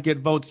guys get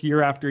votes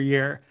year after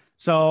year.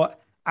 So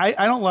I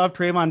don't love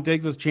Trayvon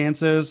Diggs'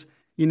 chances.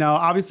 You know,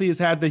 obviously he's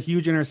had the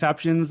huge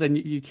interceptions and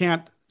you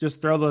can't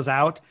just throw those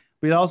out.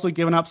 We've also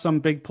given up some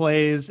big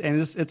plays and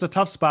it's a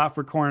tough spot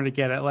for corner to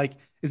get it. Like,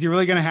 is he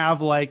really going to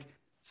have like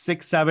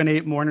 6, 7,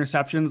 8 more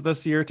interceptions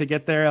this year to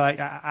get there? Like,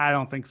 I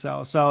don't think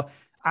so. So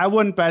I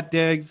wouldn't bet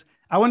Diggs.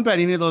 I wouldn't bet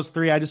any of those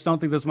three. I just don't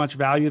think there's much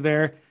value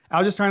there. I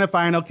was just trying to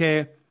find,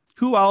 okay,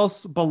 who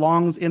else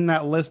belongs in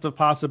that list of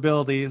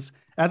possibilities?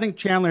 I think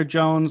Chandler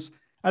Jones,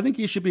 I think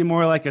he should be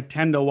more like a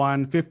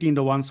 10-1,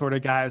 15-1 sort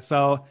of guy.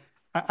 So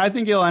I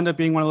think he'll end up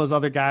being one of those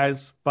other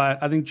guys,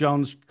 but I think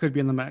Jones could be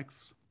in the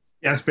mix.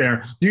 That's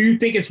fair. Do you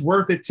think it's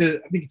worth it to,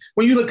 I mean,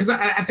 when you look, because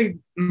I think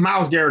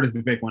Myles Garrett is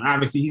the big one.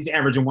 Obviously, he's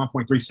averaging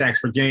 1.3 sacks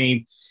per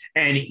game,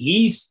 and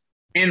he's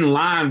in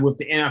line with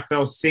the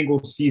NFL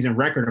single season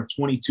record of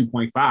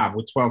 22.5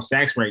 with 12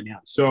 sacks right now.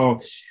 So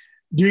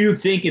do you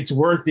think it's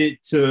worth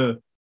it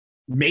to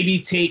maybe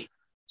take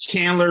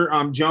Chandler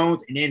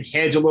Jones and then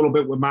hedge a little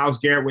bit with Myles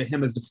Garrett with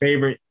him as the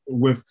favorite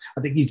with,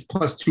 I think he's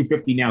plus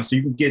 250 now. So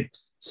you can get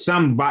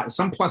some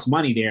plus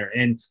money there.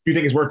 And do you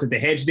think it's worth it to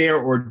hedge there?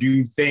 Or do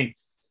you think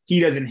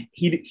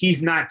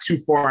he's not too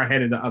far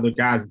ahead of the other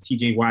guys,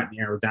 TJ Watt and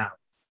Aaron Donald?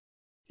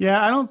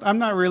 Yeah, I'm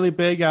not really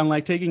big on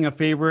like taking a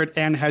favorite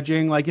and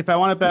hedging. Like if I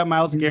want to bet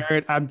Myles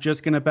Garrett, I'm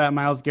just going to bet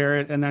Myles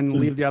Garrett and then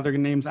leave the other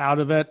names out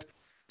of it.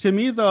 To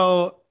me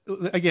though,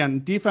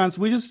 again, defense,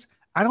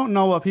 I don't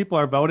know what people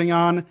are voting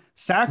on.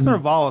 Sacks are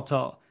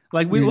volatile.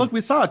 Like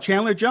we saw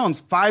Chandler Jones,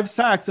 5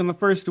 sacks in the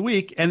first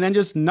week and then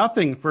just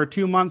nothing for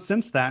 2 months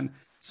since then.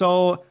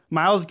 So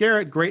Myles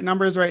Garrett, great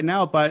numbers right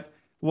now, but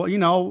well, you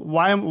know,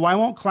 why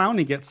won't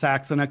Clowney get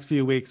sacks the next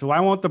few weeks? Why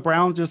won't the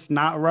Browns just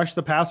not rush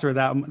the passer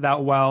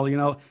that well? You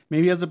know,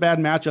 maybe he has a bad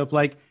matchup.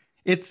 Like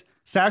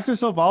sacks are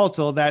so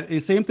volatile that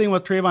same thing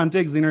with Trayvon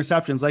Diggs, the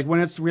interceptions. Like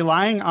when it's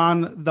relying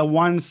on the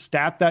one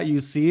stat that you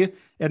see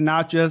and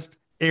not just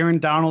Aaron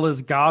Donald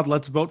is God,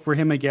 let's vote for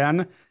him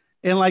again.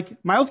 And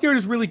like Myles Garrett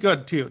is really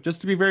good too, just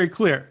to be very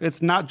clear.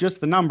 It's not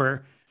just the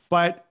number,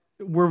 but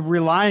we're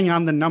relying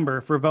on the number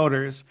for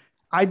voters.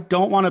 I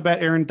don't want to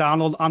bet Aaron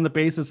Donald on the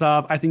basis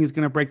of I think he's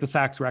going to break the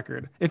sacks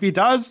record. If he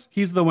does,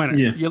 he's the winner.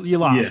 Yeah. You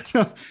lost.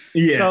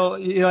 Yeah. So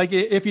like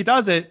if he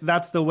does it,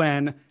 that's the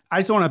win. I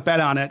just don't want to bet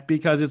on it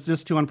because it's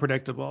just too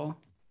unpredictable.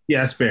 Yeah,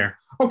 that's fair.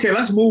 Okay,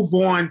 let's move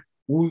on.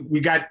 We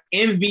got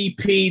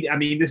MVP. I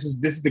mean, this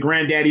is the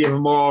granddaddy of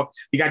them all.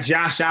 You got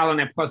Josh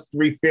Allen at plus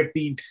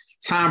 350,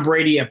 Tom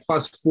Brady at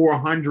plus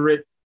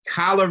 400,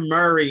 Kyler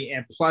Murray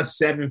at plus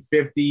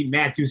 750,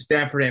 Matthew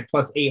Stafford at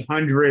plus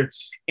 800,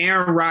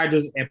 Aaron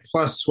Rodgers at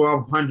plus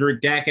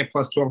 1,200, Dak at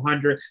plus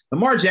 1,200,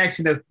 Lamar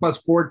Jackson at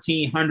plus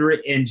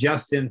 1,400, and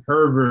Justin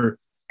Herbert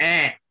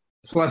at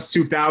plus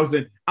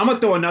 2,000. I'm going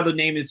to throw another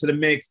name into the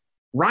mix.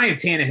 Ryan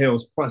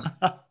Tannehill's plus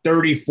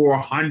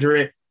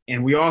 3,400,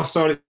 and we all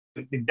saw that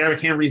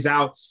Derrick Henry's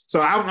out.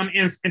 So I'm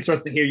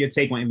interested to hear your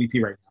take on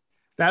MVP right now.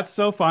 That's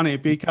so funny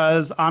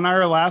because on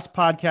our last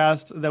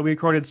podcast that we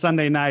recorded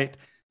Sunday night,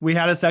 we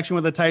had a section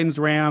with the Titans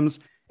Rams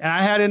and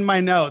I had in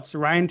my notes,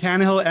 Ryan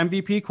Tannehill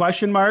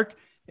MVP ?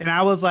 And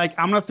I was like,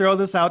 I'm going to throw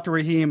this out to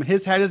Raheem.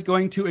 His head is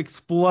going to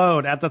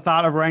explode at the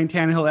thought of Ryan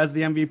Tannehill as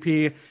the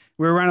MVP.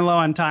 We were running low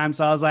on time.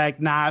 So I was like,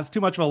 nah, it's too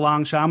much of a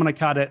long shot. I'm going to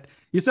cut it.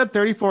 You said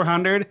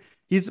 3,400.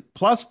 He's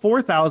plus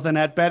 4,000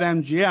 at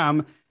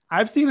BetMGM.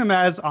 I've seen him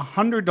as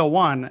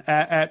 100-1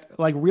 at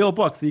like real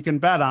books that you can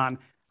bet on.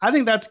 I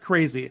think that's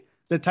crazy.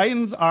 The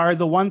Titans are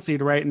the 1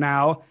 seed right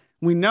now.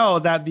 We know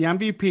that the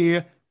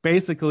MVP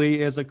basically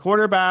is a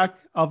quarterback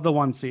of the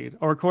 1 seed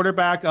or a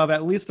quarterback of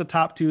at least a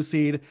top 2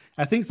 seed.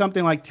 I think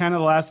something like 10 of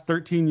the last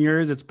 13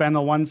 years, it's been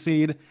the 1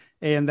 seed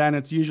and then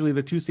it's usually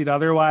the 2 seed.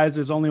 Otherwise,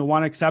 there's only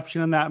one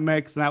exception in that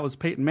mix. And that was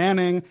Peyton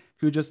Manning,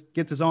 who just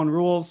gets his own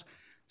rules.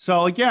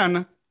 So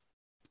again,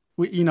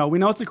 we know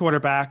it's a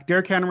quarterback.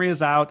 Derrick Henry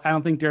is out. I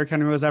don't think Derrick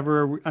Henry was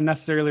ever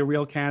necessarily a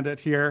real candidate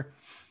here.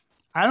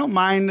 I don't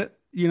mind,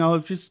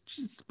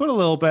 just put a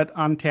little bit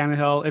on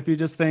Tannehill if you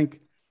just think,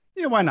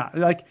 yeah, why not?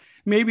 Like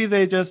maybe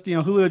they just,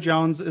 Julio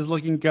Jones is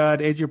looking good.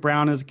 AJ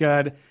Brown is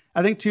good.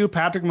 I think too,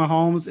 Patrick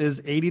Mahomes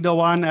is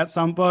 80-1 at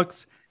some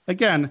books.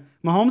 Again,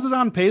 Mahomes is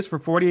on pace for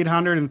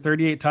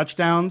 4,838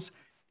 touchdowns.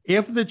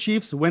 If the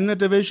Chiefs win the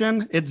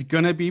division, it's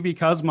going to be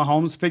because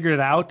Mahomes figured it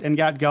out and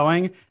got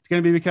going. It's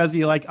going to be because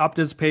he upped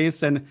his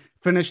pace and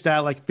finished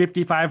at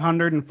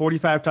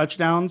 5,545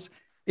 touchdowns.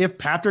 If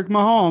Patrick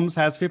Mahomes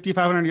has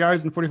 5,500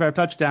 yards and 45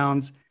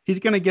 touchdowns, he's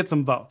going to get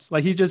some votes.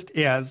 He just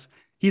is.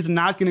 He's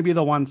not going to be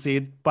the 1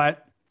 seed,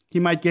 but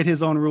he might get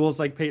his own rules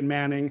like Peyton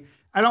Manning.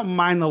 I don't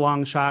mind the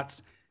long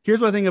shots.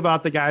 Here's what I think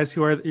about the guys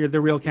who are the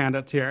real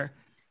candidates here.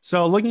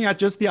 So looking at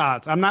just the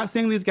odds, I'm not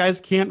saying these guys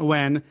can't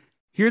win.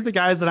 Here's the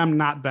guys that I'm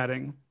not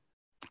betting.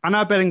 I'm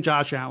not betting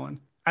Josh Allen.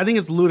 I think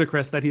it's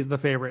ludicrous that he's the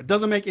favorite. It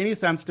doesn't make any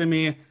sense to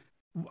me.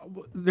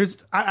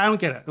 I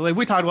don't get it.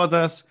 We talked about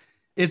this.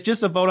 It's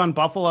just a vote on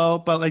Buffalo,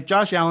 but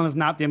Josh Allen is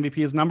not the MVP.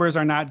 His numbers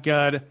are not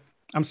good.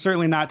 I'm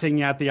certainly not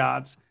taking out the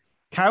odds.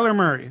 Kyler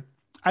Murray,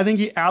 I think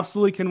he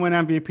absolutely can win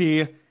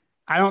MVP.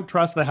 I don't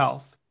trust the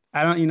health.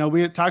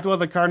 We talked about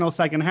the Cardinals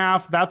second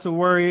half. That's a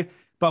worry,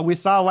 but we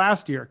saw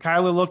last year,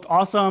 Kyler looked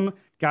awesome,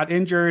 got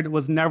injured,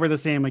 was never the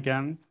same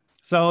again.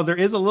 So there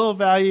is a little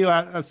value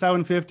at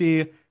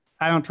 750.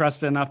 I don't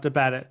trust it enough to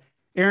bet it.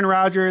 Aaron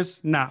Rodgers,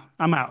 no,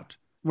 I'm out.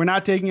 We're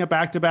not taking a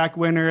back-to-back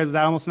winner.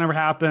 That almost never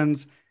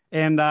happens.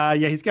 And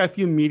he's got a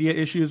few media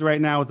issues right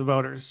now with the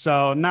voters.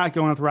 So not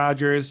going with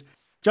Rodgers.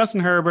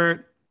 Justin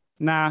Herbert,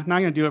 not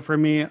going to do it for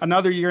me.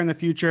 Another year in the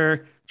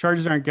future,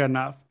 Chargers aren't good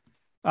enough.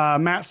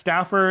 Matt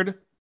Stafford,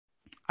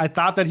 I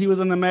thought that he was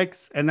in the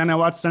mix. And then I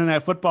watched Sunday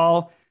Night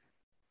Football.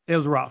 It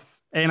was rough.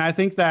 And I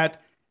think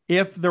that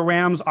if the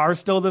Rams are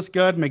still this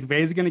good,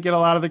 McVay's going to get a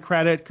lot of the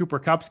credit. Cooper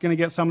Kupp's going to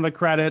get some of the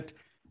credit.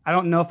 I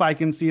don't know if I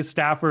can see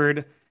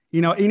Stafford.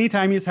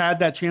 Anytime he's had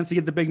that chance to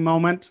get the big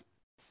moment,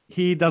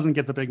 he doesn't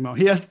get the big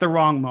moment. He has the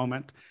wrong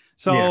moment.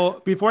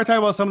 So Before I talk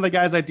about some of the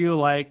guys I do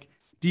like,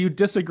 do you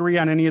disagree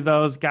on any of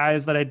those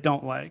guys that I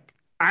don't like?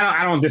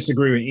 I don't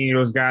disagree with any of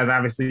those guys.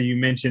 Obviously, you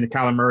mentioned the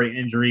Kyler Murray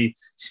injury,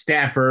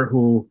 Stafford,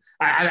 who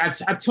I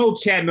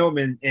told Chad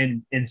Millman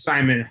and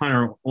Simon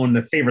Hunter on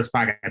the Favorites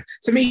podcast.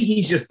 To me,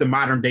 he's just the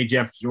modern day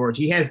Jeff George.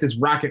 He has this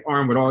rocket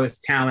arm with all this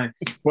talent,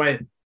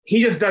 but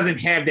he just doesn't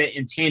have that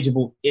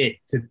intangible it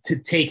to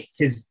take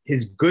his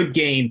good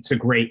game to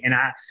great. And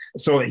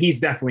so he's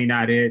definitely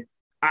not it.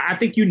 I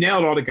think you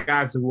nailed all the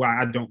guys who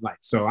I don't like.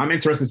 So I'm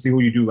interested to see who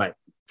you do like.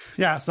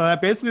 Yeah, so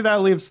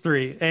that leaves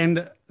 3.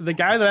 And the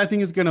guy that I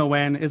think is going to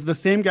win is the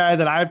same guy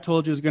that I've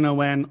told you is going to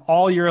win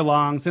all year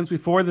long since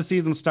before the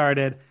season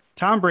started,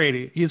 Tom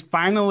Brady. He's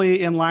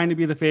finally in line to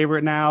be the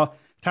favorite now.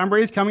 Tom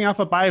Brady's coming off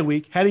a bye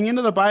week. Heading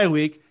into the bye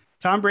week,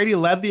 Tom Brady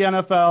led the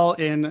NFL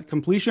in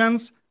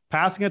completions,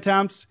 passing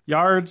attempts,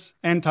 yards,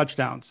 and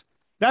touchdowns.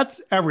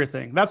 That's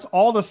everything. That's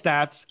all the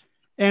stats.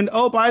 And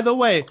oh, by the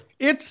way,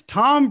 it's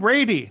Tom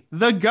Brady,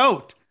 the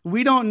GOAT.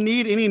 We don't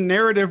need any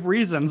narrative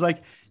reasons.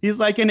 He's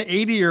like an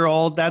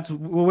 80-year-old that's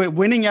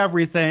winning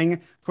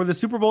everything for the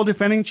Super Bowl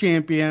defending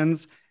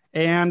champions.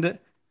 And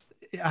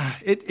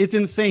it's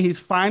insane. He's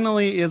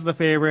finally is the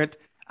favorite.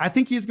 I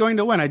think he's going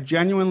to win. I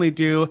genuinely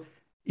do.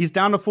 He's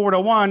down to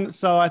 4-1.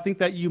 So I think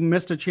that you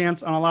missed a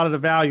chance on a lot of the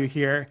value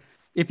here.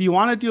 If you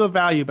want to do a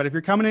value, but if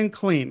you're coming in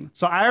clean.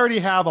 So I already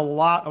have a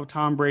lot of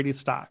Tom Brady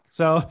stock.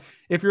 So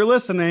if you're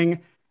listening,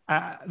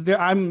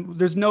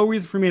 there's no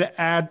reason for me to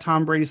add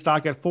Tom Brady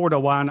stock at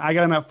 4-1. I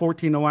got him at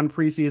 14-1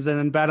 preseason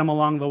and bet him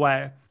along the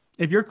way.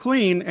 If you're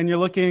clean and you're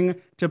looking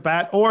to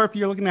bet, or if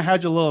you're looking to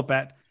hedge a little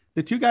bit,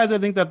 the 2 guys I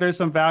think that there's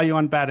some value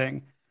on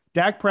betting,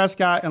 Dak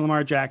Prescott and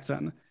Lamar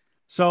Jackson.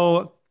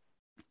 So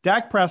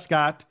Dak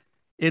Prescott,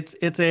 it's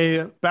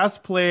a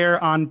best player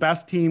on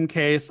best team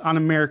case on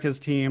America's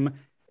team.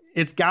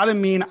 It's got to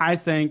mean, I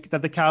think,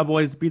 that the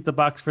Cowboys beat the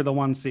Bucs for the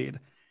 1 seed.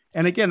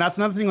 And again, that's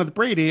another thing with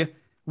Brady.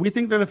 We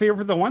think they're the favorite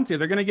for the 1 seed.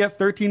 They're going to get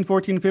 13,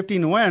 14,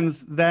 15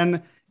 wins.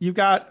 Then you've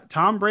got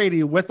Tom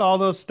Brady with all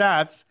those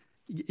stats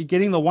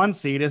getting the 1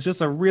 seed. Is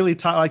just a really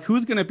tough,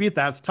 who's going to beat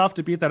that? It's tough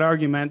to beat that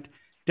argument.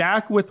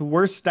 Dak with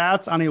worse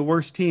stats on a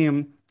worse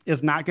team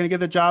is not going to get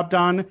the job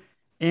done.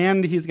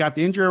 And he's got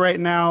the injury right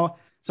now.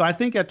 So I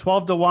think at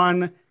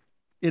 12-1,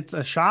 it's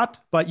a shot,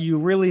 but you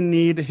really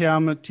need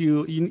him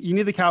to, you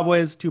need the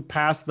Cowboys to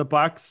pass the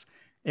Bucs.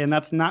 And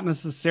that's not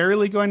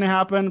necessarily going to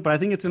happen, but I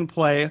think it's in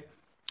play.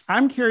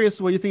 I'm curious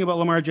what you think about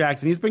Lamar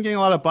Jackson. He's been getting a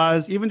lot of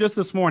buzz, even just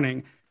this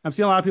morning. I'm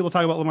seeing a lot of people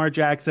talk about Lamar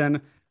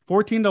Jackson,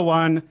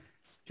 14-1.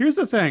 Here's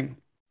the thing.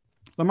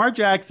 Lamar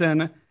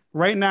Jackson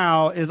right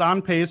now is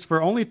on pace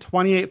for only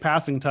 28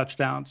 passing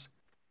touchdowns.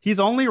 He's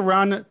only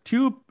run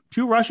two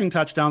rushing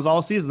touchdowns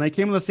all season. They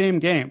came in the same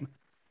game.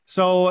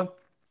 So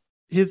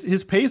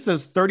his pace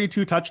is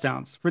 32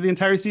 touchdowns for the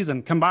entire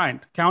season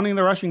combined, counting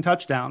the rushing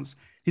touchdowns.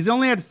 He's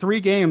only had 3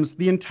 games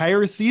the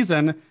entire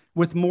season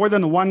with more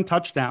than 1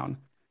 touchdown.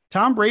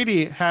 Tom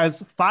Brady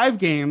has 5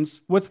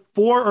 games with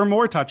 4 or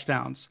more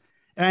touchdowns.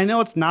 And I know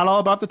it's not all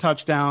about the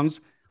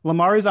touchdowns.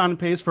 Lamar is on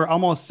pace for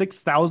almost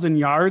 6,000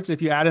 yards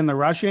if you add in the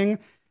rushing.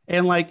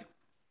 And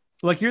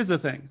here's the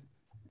thing.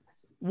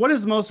 What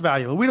is most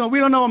valuable? We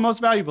don't know what most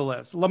valuable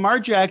is. Lamar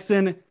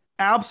Jackson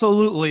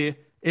absolutely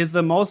is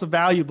the most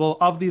valuable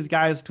of these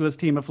guys to his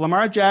team. If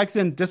Lamar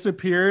Jackson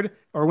disappeared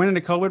or went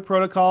into COVID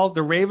protocol,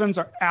 the Ravens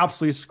are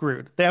absolutely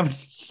screwed. They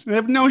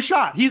have no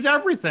shot. He's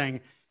everything.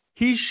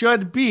 He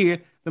should be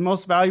the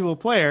most valuable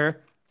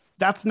player.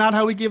 That's not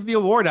how we give the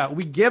award out.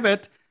 We give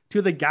it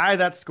to the guy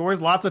that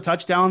scores lots of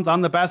touchdowns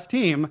on the best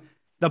team.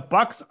 The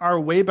Bucs are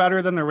way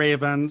better than the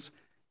Ravens.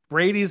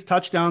 Brady's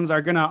touchdowns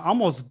are going to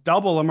almost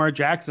double Lamar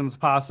Jackson's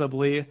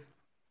possibly.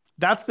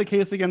 That's the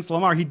case against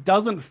Lamar. He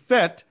doesn't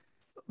fit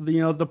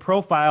the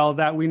profile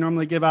that we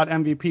normally give out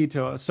MVP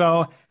to.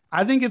 So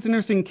I think it's an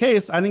interesting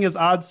case. I think his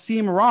odds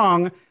seem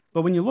wrong,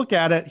 but when you look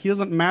at it, he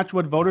doesn't match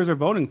what voters are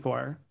voting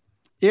for.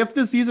 If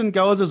the season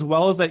goes as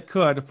well as it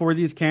could for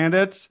these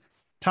candidates,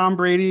 Tom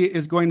Brady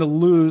is going to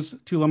lose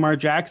to Lamar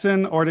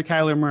Jackson or to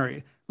Kyler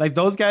Murray. Like,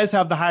 those guys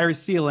have the higher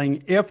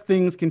ceiling if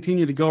things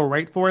continue to go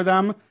right for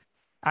them.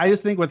 I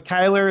just think with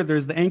Kyler,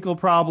 there's the ankle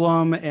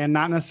problem and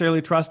not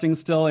necessarily trusting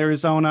still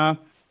Arizona.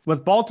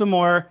 With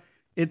Baltimore,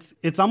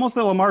 it's almost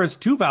that Lamar is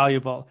too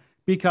valuable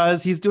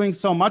because he's doing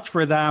so much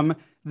for them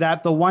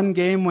that the one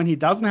game when he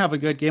doesn't have a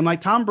good game, like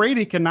Tom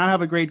Brady cannot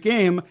have a great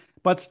game,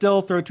 but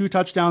still throw 2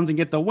 touchdowns and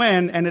get the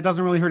win, and it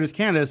doesn't really hurt his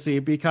candidacy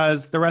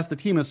because the rest of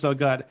the team is so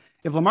good.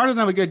 If Lamar doesn't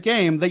have a good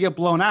game, they get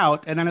blown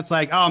out, and then it's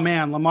like, oh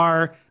man,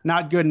 Lamar,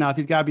 not good enough.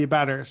 He's got to be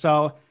better.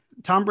 So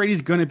Tom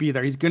Brady's going to be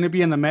there. He's going to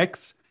be in the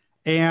mix,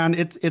 and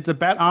it's a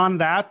bet on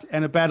that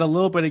and a bet a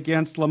little bit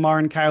against Lamar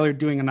and Kyler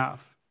doing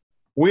enough.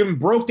 We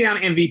broke down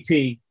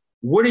MVP.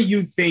 What are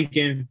you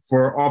thinking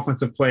for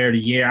Offensive Player of the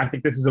Year? I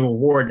think this is an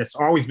award that's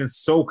always been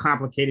so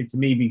complicated to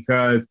me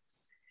because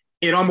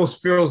it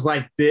almost feels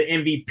like the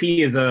MVP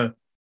is a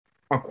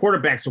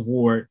quarterback's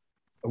award.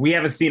 We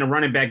haven't seen a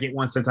running back get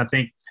one since, I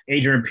think,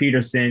 Adrian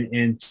Peterson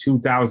in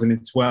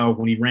 2012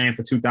 when he ran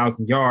for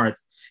 2,000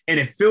 yards. And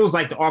it feels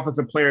like the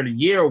Offensive Player of the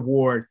Year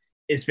award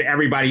is for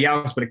everybody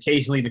else, but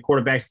occasionally the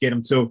quarterbacks get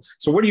them too.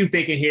 So what are you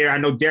thinking here? I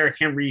know Derrick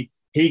Henry,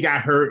 he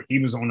got hurt. He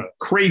was on a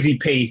crazy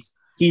pace.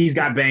 He's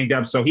got banged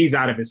up, so he's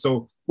out of it.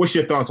 So what's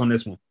your thoughts on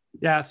this one?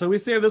 Yeah, so we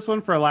saved this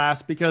one for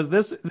last because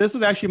this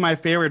is actually my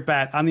favorite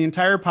bet on the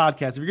entire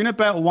podcast. If you're going to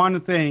bet one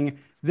thing,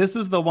 this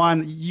is the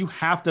one you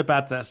have to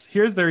bet this.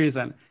 Here's the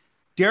reason.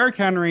 Derrick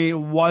Henry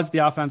was the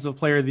Offensive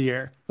Player of the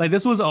Year. Like,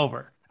 this was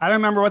over. I don't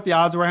remember what the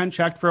odds were. I hadn't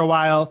checked for a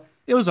while.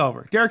 It was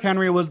over. Derrick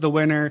Henry was the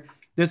winner.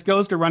 This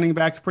goes to running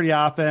backs pretty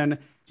often.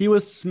 He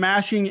was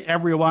smashing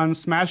everyone,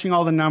 smashing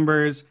all the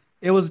numbers.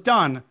 It was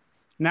done.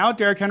 Now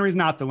Derrick Henry's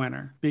not the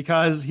winner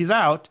because he's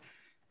out.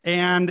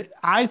 And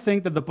I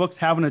think that the books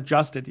haven't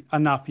adjusted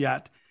enough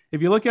yet.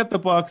 If you look at the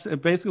books,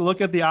 basically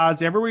look at the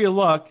odds, everywhere you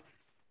look,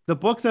 the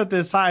books have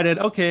decided,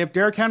 okay, if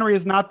Derrick Henry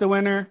is not the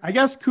winner, I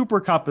guess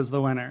Cooper Kupp is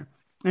the winner.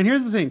 And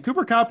here's the thing.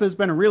 Cooper Kupp has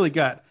been really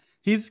good.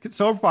 He's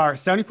so far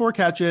 74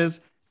 catches,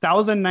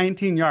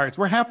 1,019 yards.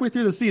 We're halfway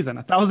through the season,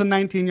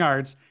 1,019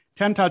 yards,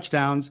 10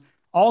 touchdowns.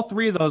 All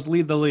 3 of those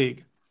lead the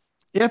league.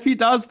 If he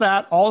does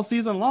that all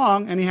season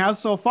long, and he has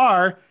so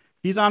far,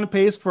 he's on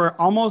pace for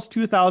almost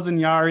 2,000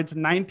 yards,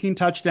 19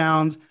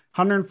 touchdowns,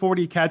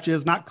 140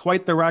 catches, not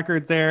quite the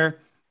record there.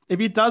 If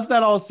he does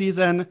that all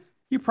season,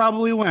 he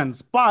probably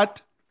wins.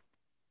 But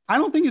I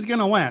don't think he's going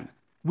to win.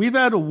 We've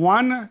had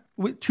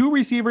 2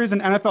 receivers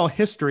in NFL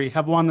history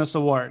have won this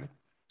award.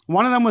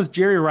 One of them was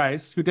Jerry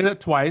Rice, who did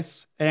it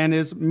twice and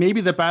is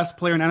maybe the best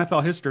player in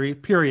NFL history,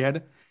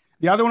 period.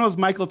 The other one was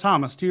Michael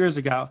Thomas 2 years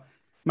ago.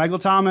 Michael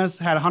Thomas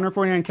had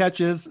 149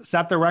 catches,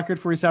 set the record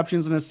for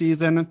receptions in a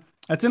season.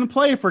 That's in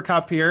play for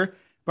Kupp here.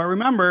 But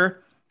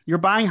remember, you're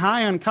buying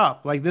high on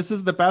Kupp. Like, this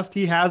is the best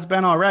he has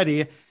been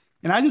already.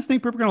 And I just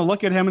think people are going to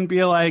look at him and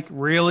be like,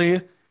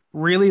 really?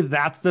 Really?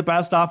 That's the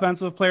best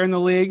offensive player in the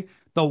league?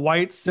 The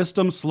white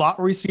system slot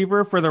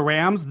receiver for the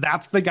Rams?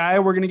 That's the guy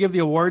we're going to give the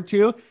award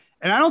to?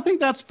 And I don't think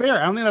that's fair.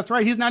 I don't think that's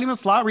right. He's not even a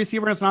slot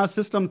receiver, and it's not a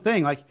system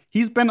thing. Like,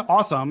 he's been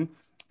awesome.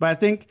 But I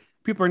think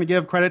people are going to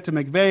give credit to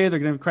McVay. They're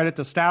going to give credit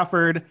to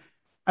Stafford.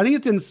 I think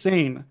it's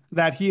insane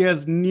that he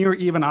has near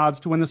even odds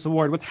to win this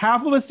award with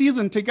half of a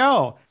season to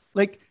go.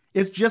 Like,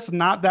 it's just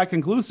not that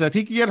conclusive.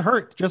 He could get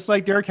hurt just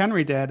like Derrick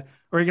Henry did,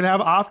 or he could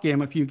have off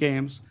game a few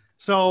games.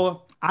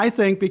 So I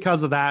think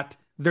because of that,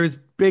 there's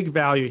big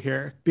value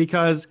here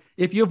because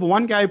if you have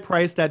one guy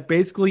priced at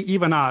basically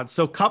even odds,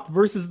 so Kupp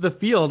versus the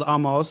field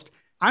almost,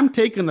 I'm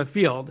taking the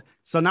field.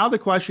 So now the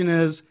question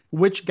is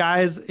which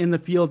guys in the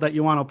field that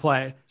you want to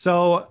play.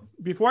 So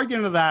before I get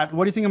into that,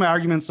 what do you think of my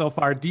argument so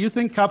far? Do you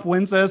think Kupp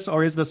wins this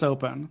or is this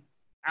open?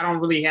 I don't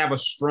really have a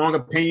strong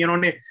opinion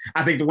on it.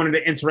 I think one of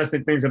the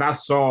interesting things that I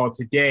saw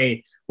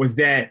today was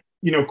that,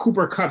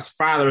 Cooper Kupp's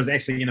father is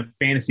actually in a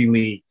fantasy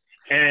league.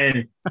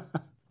 And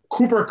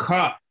Cooper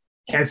Kupp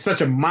has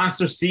such a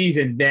monster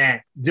season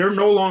that they're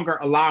no longer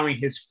allowing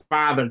his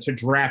father to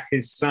draft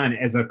his son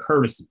as a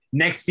courtesy.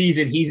 Next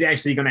season, he's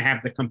actually going to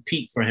have to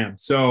compete for him.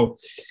 So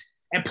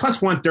at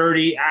plus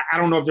 130, I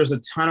don't know if there's a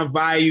ton of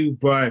value,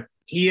 but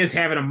he is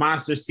having a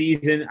monster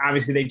season.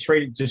 Obviously, they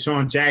traded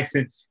Deshaun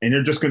Jackson, and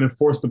they're just going to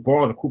force the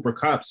ball to Cooper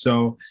Kupp.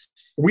 So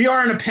we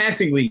are in a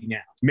passing league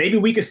now. Maybe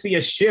we could see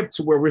a shift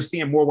to where we're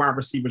seeing more wide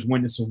receivers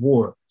win this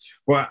award.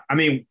 But,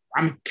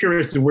 I'm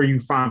curious to where you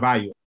find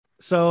value.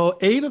 So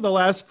 8 of the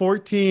last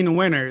 14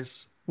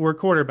 winners were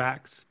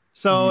quarterbacks.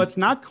 So it's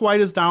not quite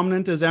as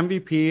dominant as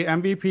MVP.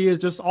 MVP is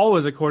just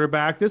always a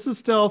quarterback. This is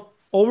still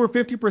over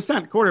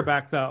 50%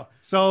 quarterback, though.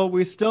 So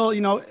we still,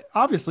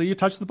 obviously you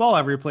touch the ball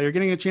every play. You're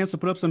getting a chance to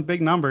put up some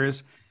big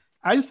numbers.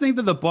 I just think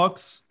that the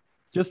books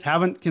just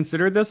haven't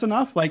considered this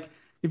enough. Like,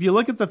 if you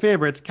look at the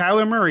favorites,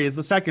 Kyler Murray is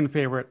the second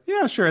favorite.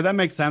 Yeah, sure, that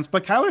makes sense.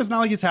 But Kyler's not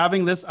like he's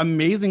having this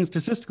amazing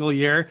statistical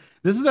year.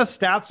 This is a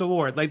stats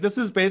award. Like, this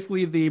is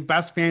basically the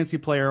best fantasy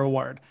player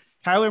award.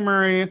 Kyler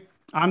Murray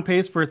on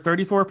pace for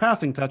 34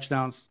 passing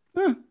touchdowns.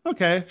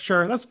 Okay,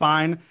 sure, that's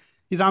fine.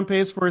 He's on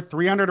pace for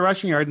 300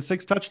 rushing yards and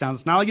 6 touchdowns.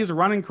 It's not like he's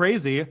running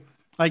crazy.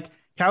 Like,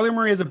 Kyler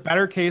Murray is a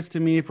better case to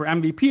me for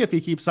MVP if he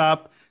keeps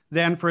up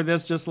than for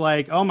this just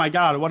like, oh my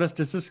God, what a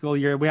statistical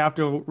year. We have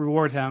to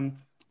reward him.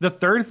 The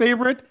third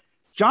favorite,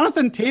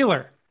 Jonathan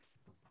Taylor.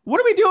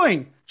 What are we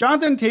doing?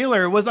 Jonathan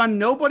Taylor was on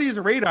nobody's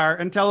radar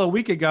until a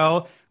week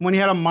ago when he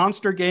had a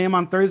monster game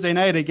on Thursday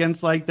night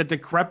against like the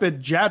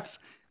decrepit Jets.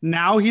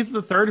 Now he's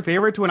the third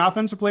favorite to an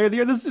offensive player of the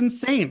year. This is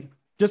insane.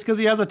 Just because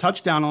he has a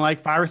touchdown in like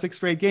 5 or 6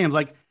 straight games.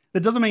 Like, that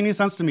doesn't make any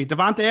sense to me.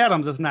 Devontae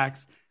Adams is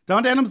next.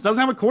 Devontae Adams doesn't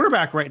have a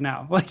quarterback right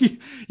now. Like,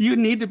 you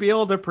need to be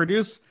able to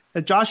produce.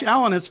 Josh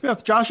Allen is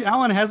 5th. Josh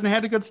Allen hasn't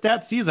had a good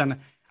stat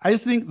season. I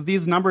just think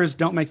these numbers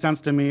don't make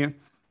sense to me.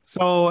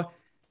 So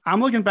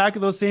I'm looking back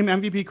at those same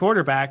MVP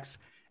quarterbacks.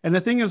 And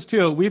the thing is,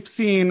 too, we've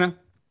seen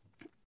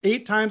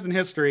 8 times in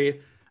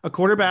history, a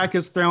quarterback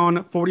has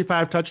thrown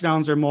 45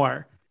 touchdowns or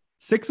more.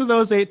 6 of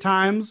those 8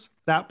 times,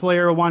 that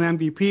player won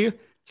MVP.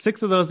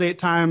 6 of those 8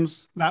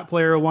 times, that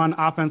player won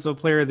Offensive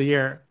Player of the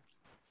Year.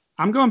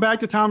 I'm going back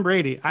to Tom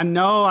Brady. I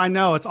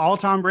know. It's all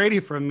Tom Brady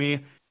from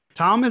me.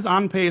 Tom is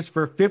on pace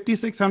for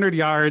 5,600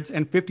 yards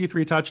and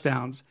 53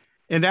 touchdowns.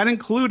 And that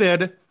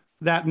included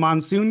that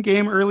monsoon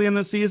game early in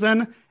the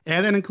season,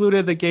 and it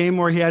included the game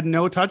where he had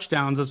no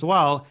touchdowns as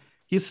well.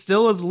 He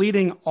still is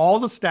leading all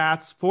the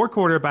stats for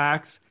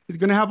quarterbacks. He's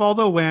going to have all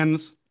the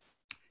wins.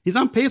 He's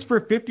on pace for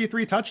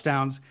 53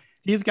 touchdowns.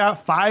 He's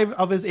got 5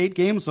 of his 8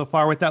 games so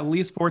far with at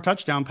least 4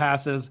 touchdown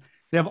passes.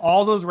 They have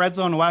all those red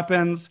zone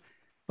weapons.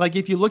 Like,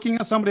 if you're looking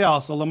at somebody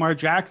else, so Lamar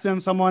Jackson,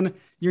 someone,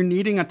 you're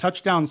needing a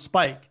touchdown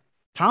spike.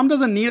 Tom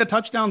doesn't need a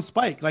touchdown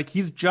spike. Like,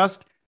 he's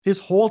just his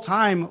whole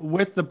time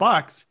with the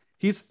Bucs,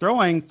 he's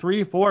throwing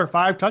 3, 4,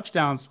 5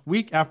 touchdowns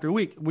week after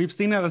week. We've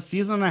seen it a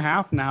season and a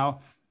half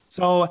now.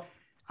 So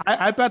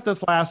I bet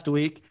this last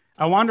week.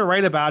 I wanted to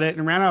write about it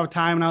and ran out of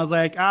time. And I was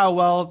like,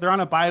 well, they're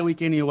on a bye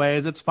week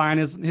anyways. It's fine.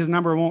 His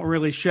number won't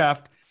really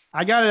shift.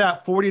 I got it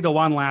at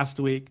 40-1 last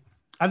week.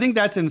 I think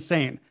that's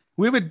insane.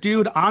 We have a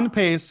dude on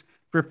pace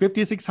for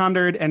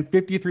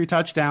 5,653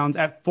 touchdowns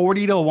at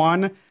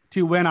 40-1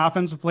 to win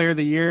Offensive Player of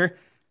the Year.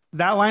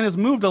 That line has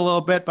moved a little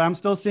bit, but I'm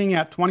still seeing it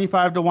at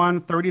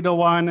 25-1,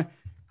 30-1.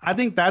 I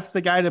think that's the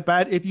guy to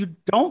bet. If you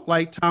don't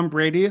like Tom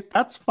Brady,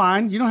 that's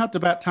fine. You don't have to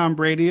bet Tom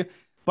Brady,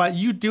 but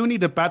you do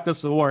need to bet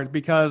this award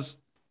because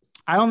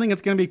I don't think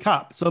it's going to be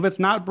Kupp. So if it's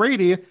not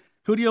Brady,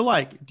 who do you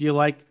like? Do you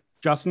like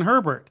Justin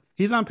Herbert?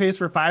 He's on pace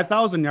for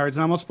 5,000 yards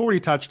and almost 40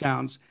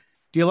 touchdowns.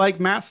 Do you like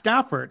Matt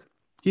Stafford?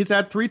 He's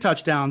had 3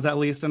 touchdowns at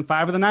least in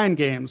 5 of the 9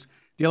 games.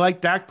 Do you like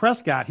Dak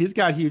Prescott? He's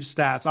got huge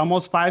stats,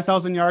 almost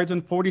 5,000 yards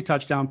and 40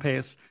 touchdown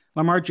pace.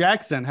 Lamar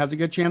Jackson has a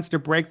good chance to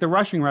break the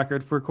rushing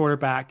record for a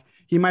quarterback.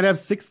 He might have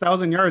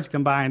 6,000 yards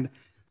combined.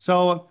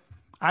 So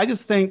I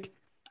think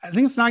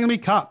it's not going to be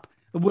Kupp.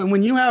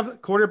 When you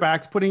have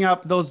quarterbacks putting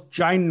up those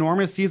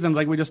ginormous seasons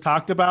like we just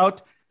talked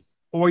about,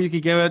 or you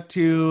could give it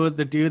to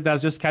the dude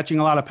that's just catching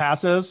a lot of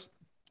passes,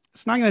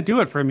 it's not going to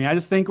do it for me. I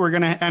just think we're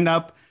going to end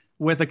up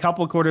with a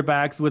couple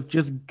quarterbacks with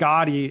just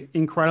gaudy,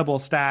 incredible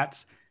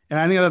stats. And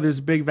I think that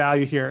there's big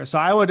value here. So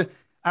I would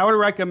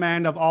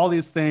recommend, of all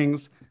these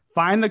things,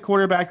 find the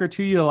quarterback or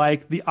 2 you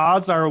like. The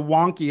odds are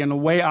wonky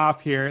and way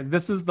off here.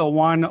 This is the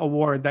one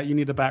award that you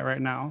need to bet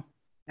right now.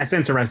 That's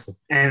interesting.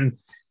 And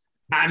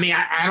I mean,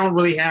 I don't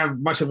really have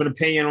much of an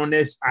opinion on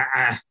this.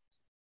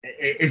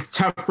 It's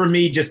tough for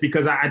me just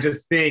because I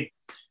just think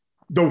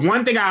the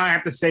one thing I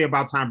have to say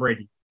about Tom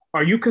Brady,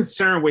 are you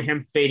concerned with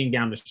him fading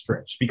down the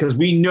stretch? Because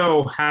we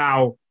know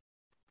how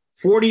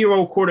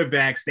 40-year-old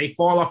quarterbacks, they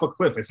fall off a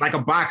cliff. It's like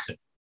a boxer.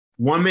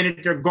 1 minute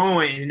they're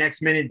going, and the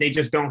next minute they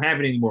just don't have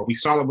it anymore. We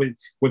saw it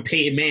with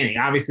Peyton Manning.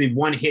 Obviously,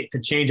 one hit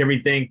could change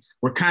everything.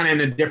 We're kind of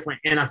in a different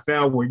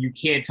NFL where you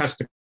can't touch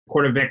the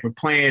quarterback.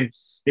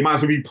 They might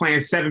as well be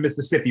playing 7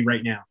 Mississippi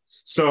right now.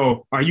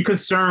 So are you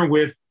concerned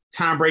with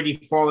Tom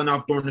Brady falling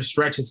off during the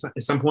stretch at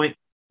some point?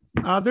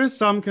 There's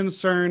some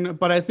concern,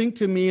 but I think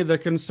to me, the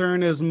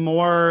concern is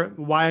more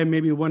why I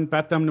maybe wouldn't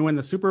bet them to win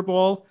the Super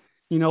Bowl.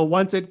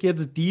 Once it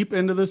gets deep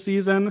into the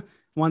season,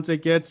 once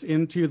it gets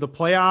into the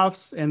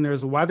playoffs and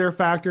there's a weather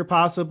factor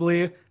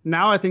possibly,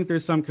 now I think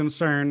there's some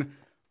concern.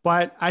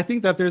 But I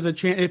think that there's a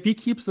chance if he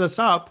keeps this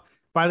up,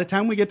 by the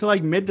time we get to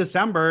like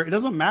mid-December, it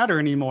doesn't matter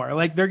anymore.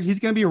 Like he's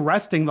going to be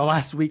resting the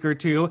last week or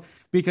two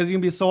because he's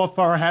going to be so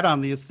far ahead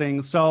on these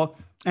things. So,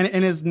 and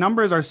his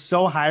numbers are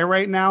so high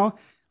right now,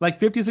 like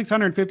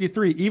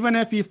 5,653. Even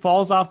if he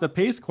falls off the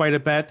pace quite a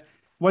bit,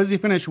 what does he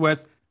finish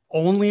with?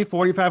 only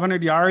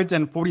 4,500 yards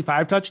and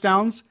 45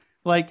 touchdowns.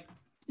 Like,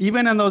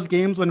 even in those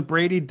games when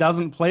Brady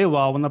doesn't play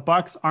well, when the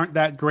Bucs aren't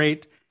that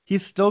great,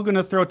 he's still going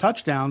to throw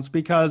touchdowns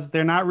because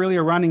they're not really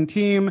a running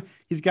team.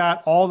 He's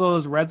got all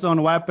those red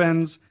zone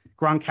weapons.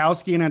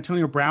 Gronkowski and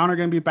Antonio Brown are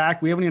going to be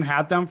back. We haven't even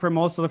had them for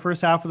most of the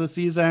first half of the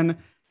season.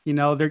 You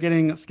know, they're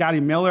getting Scotty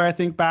Miller, I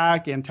think,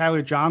 back, and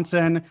Tyler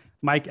Johnson,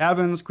 Mike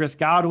Evans, Chris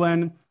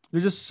Godwin.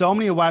 There's just so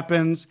many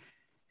weapons,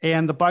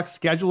 and the Bucs'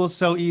 schedule is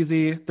so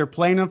easy. They're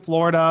playing in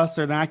Florida,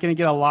 so they're not going to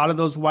get a lot of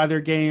those weather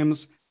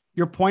games.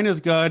 Your point is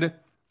good.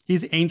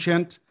 He's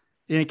ancient,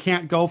 and it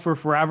can't go for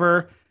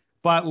forever.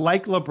 But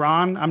like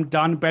LeBron, I'm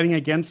done betting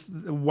against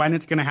when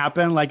it's going to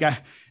happen. Like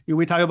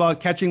we talk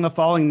about catching the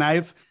falling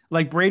knife.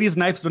 Like Brady's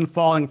knife's been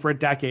falling for a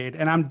decade,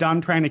 and I'm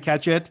done trying to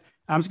catch it.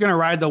 I'm just going to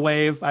ride the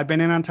wave. I've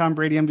been in on Tom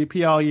Brady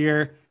MVP all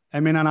year.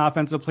 I'm in on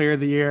Offensive Player of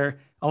the Year.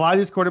 A lot of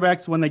these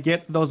quarterbacks, when they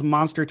get those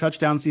monster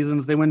touchdown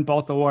seasons, they win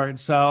both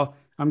awards. So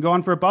I'm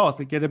going for both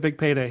to get a big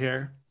payday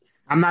here.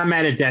 I'm not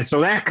mad at that. So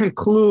that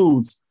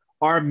concludes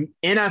our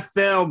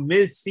NFL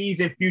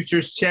midseason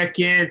futures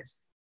check-in.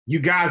 You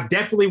guys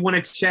definitely want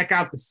to check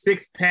out the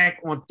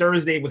six-pack on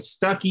Thursday with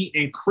Stuckey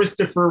and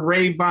Christopher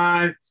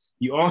Rayvon.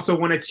 You also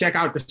want to check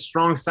out the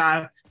Strong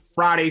Side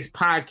Fridays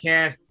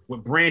podcast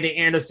with Brandon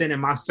Anderson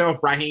and myself,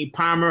 Raheem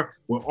Palmer.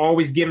 We're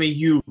always giving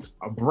you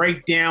a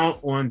breakdown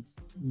on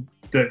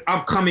the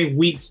upcoming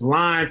week's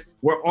lines.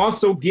 We're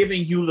also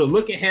giving you the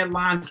look-ahead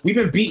lines. We've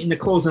been beating the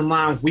closing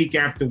line week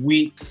after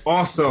week.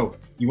 Also,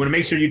 you want to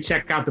make sure you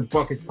check out the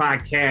Buckets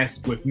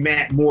podcast with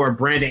Matt Moore,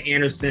 Brandon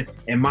Anderson,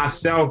 and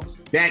myself.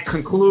 That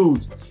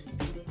concludes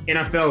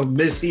NFL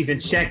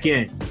midseason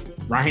check-in.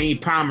 Raheem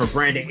Palmer,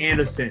 Brandon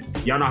Anderson.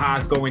 Y'all know how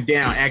it's going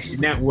down. Action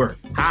Network.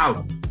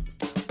 Holla.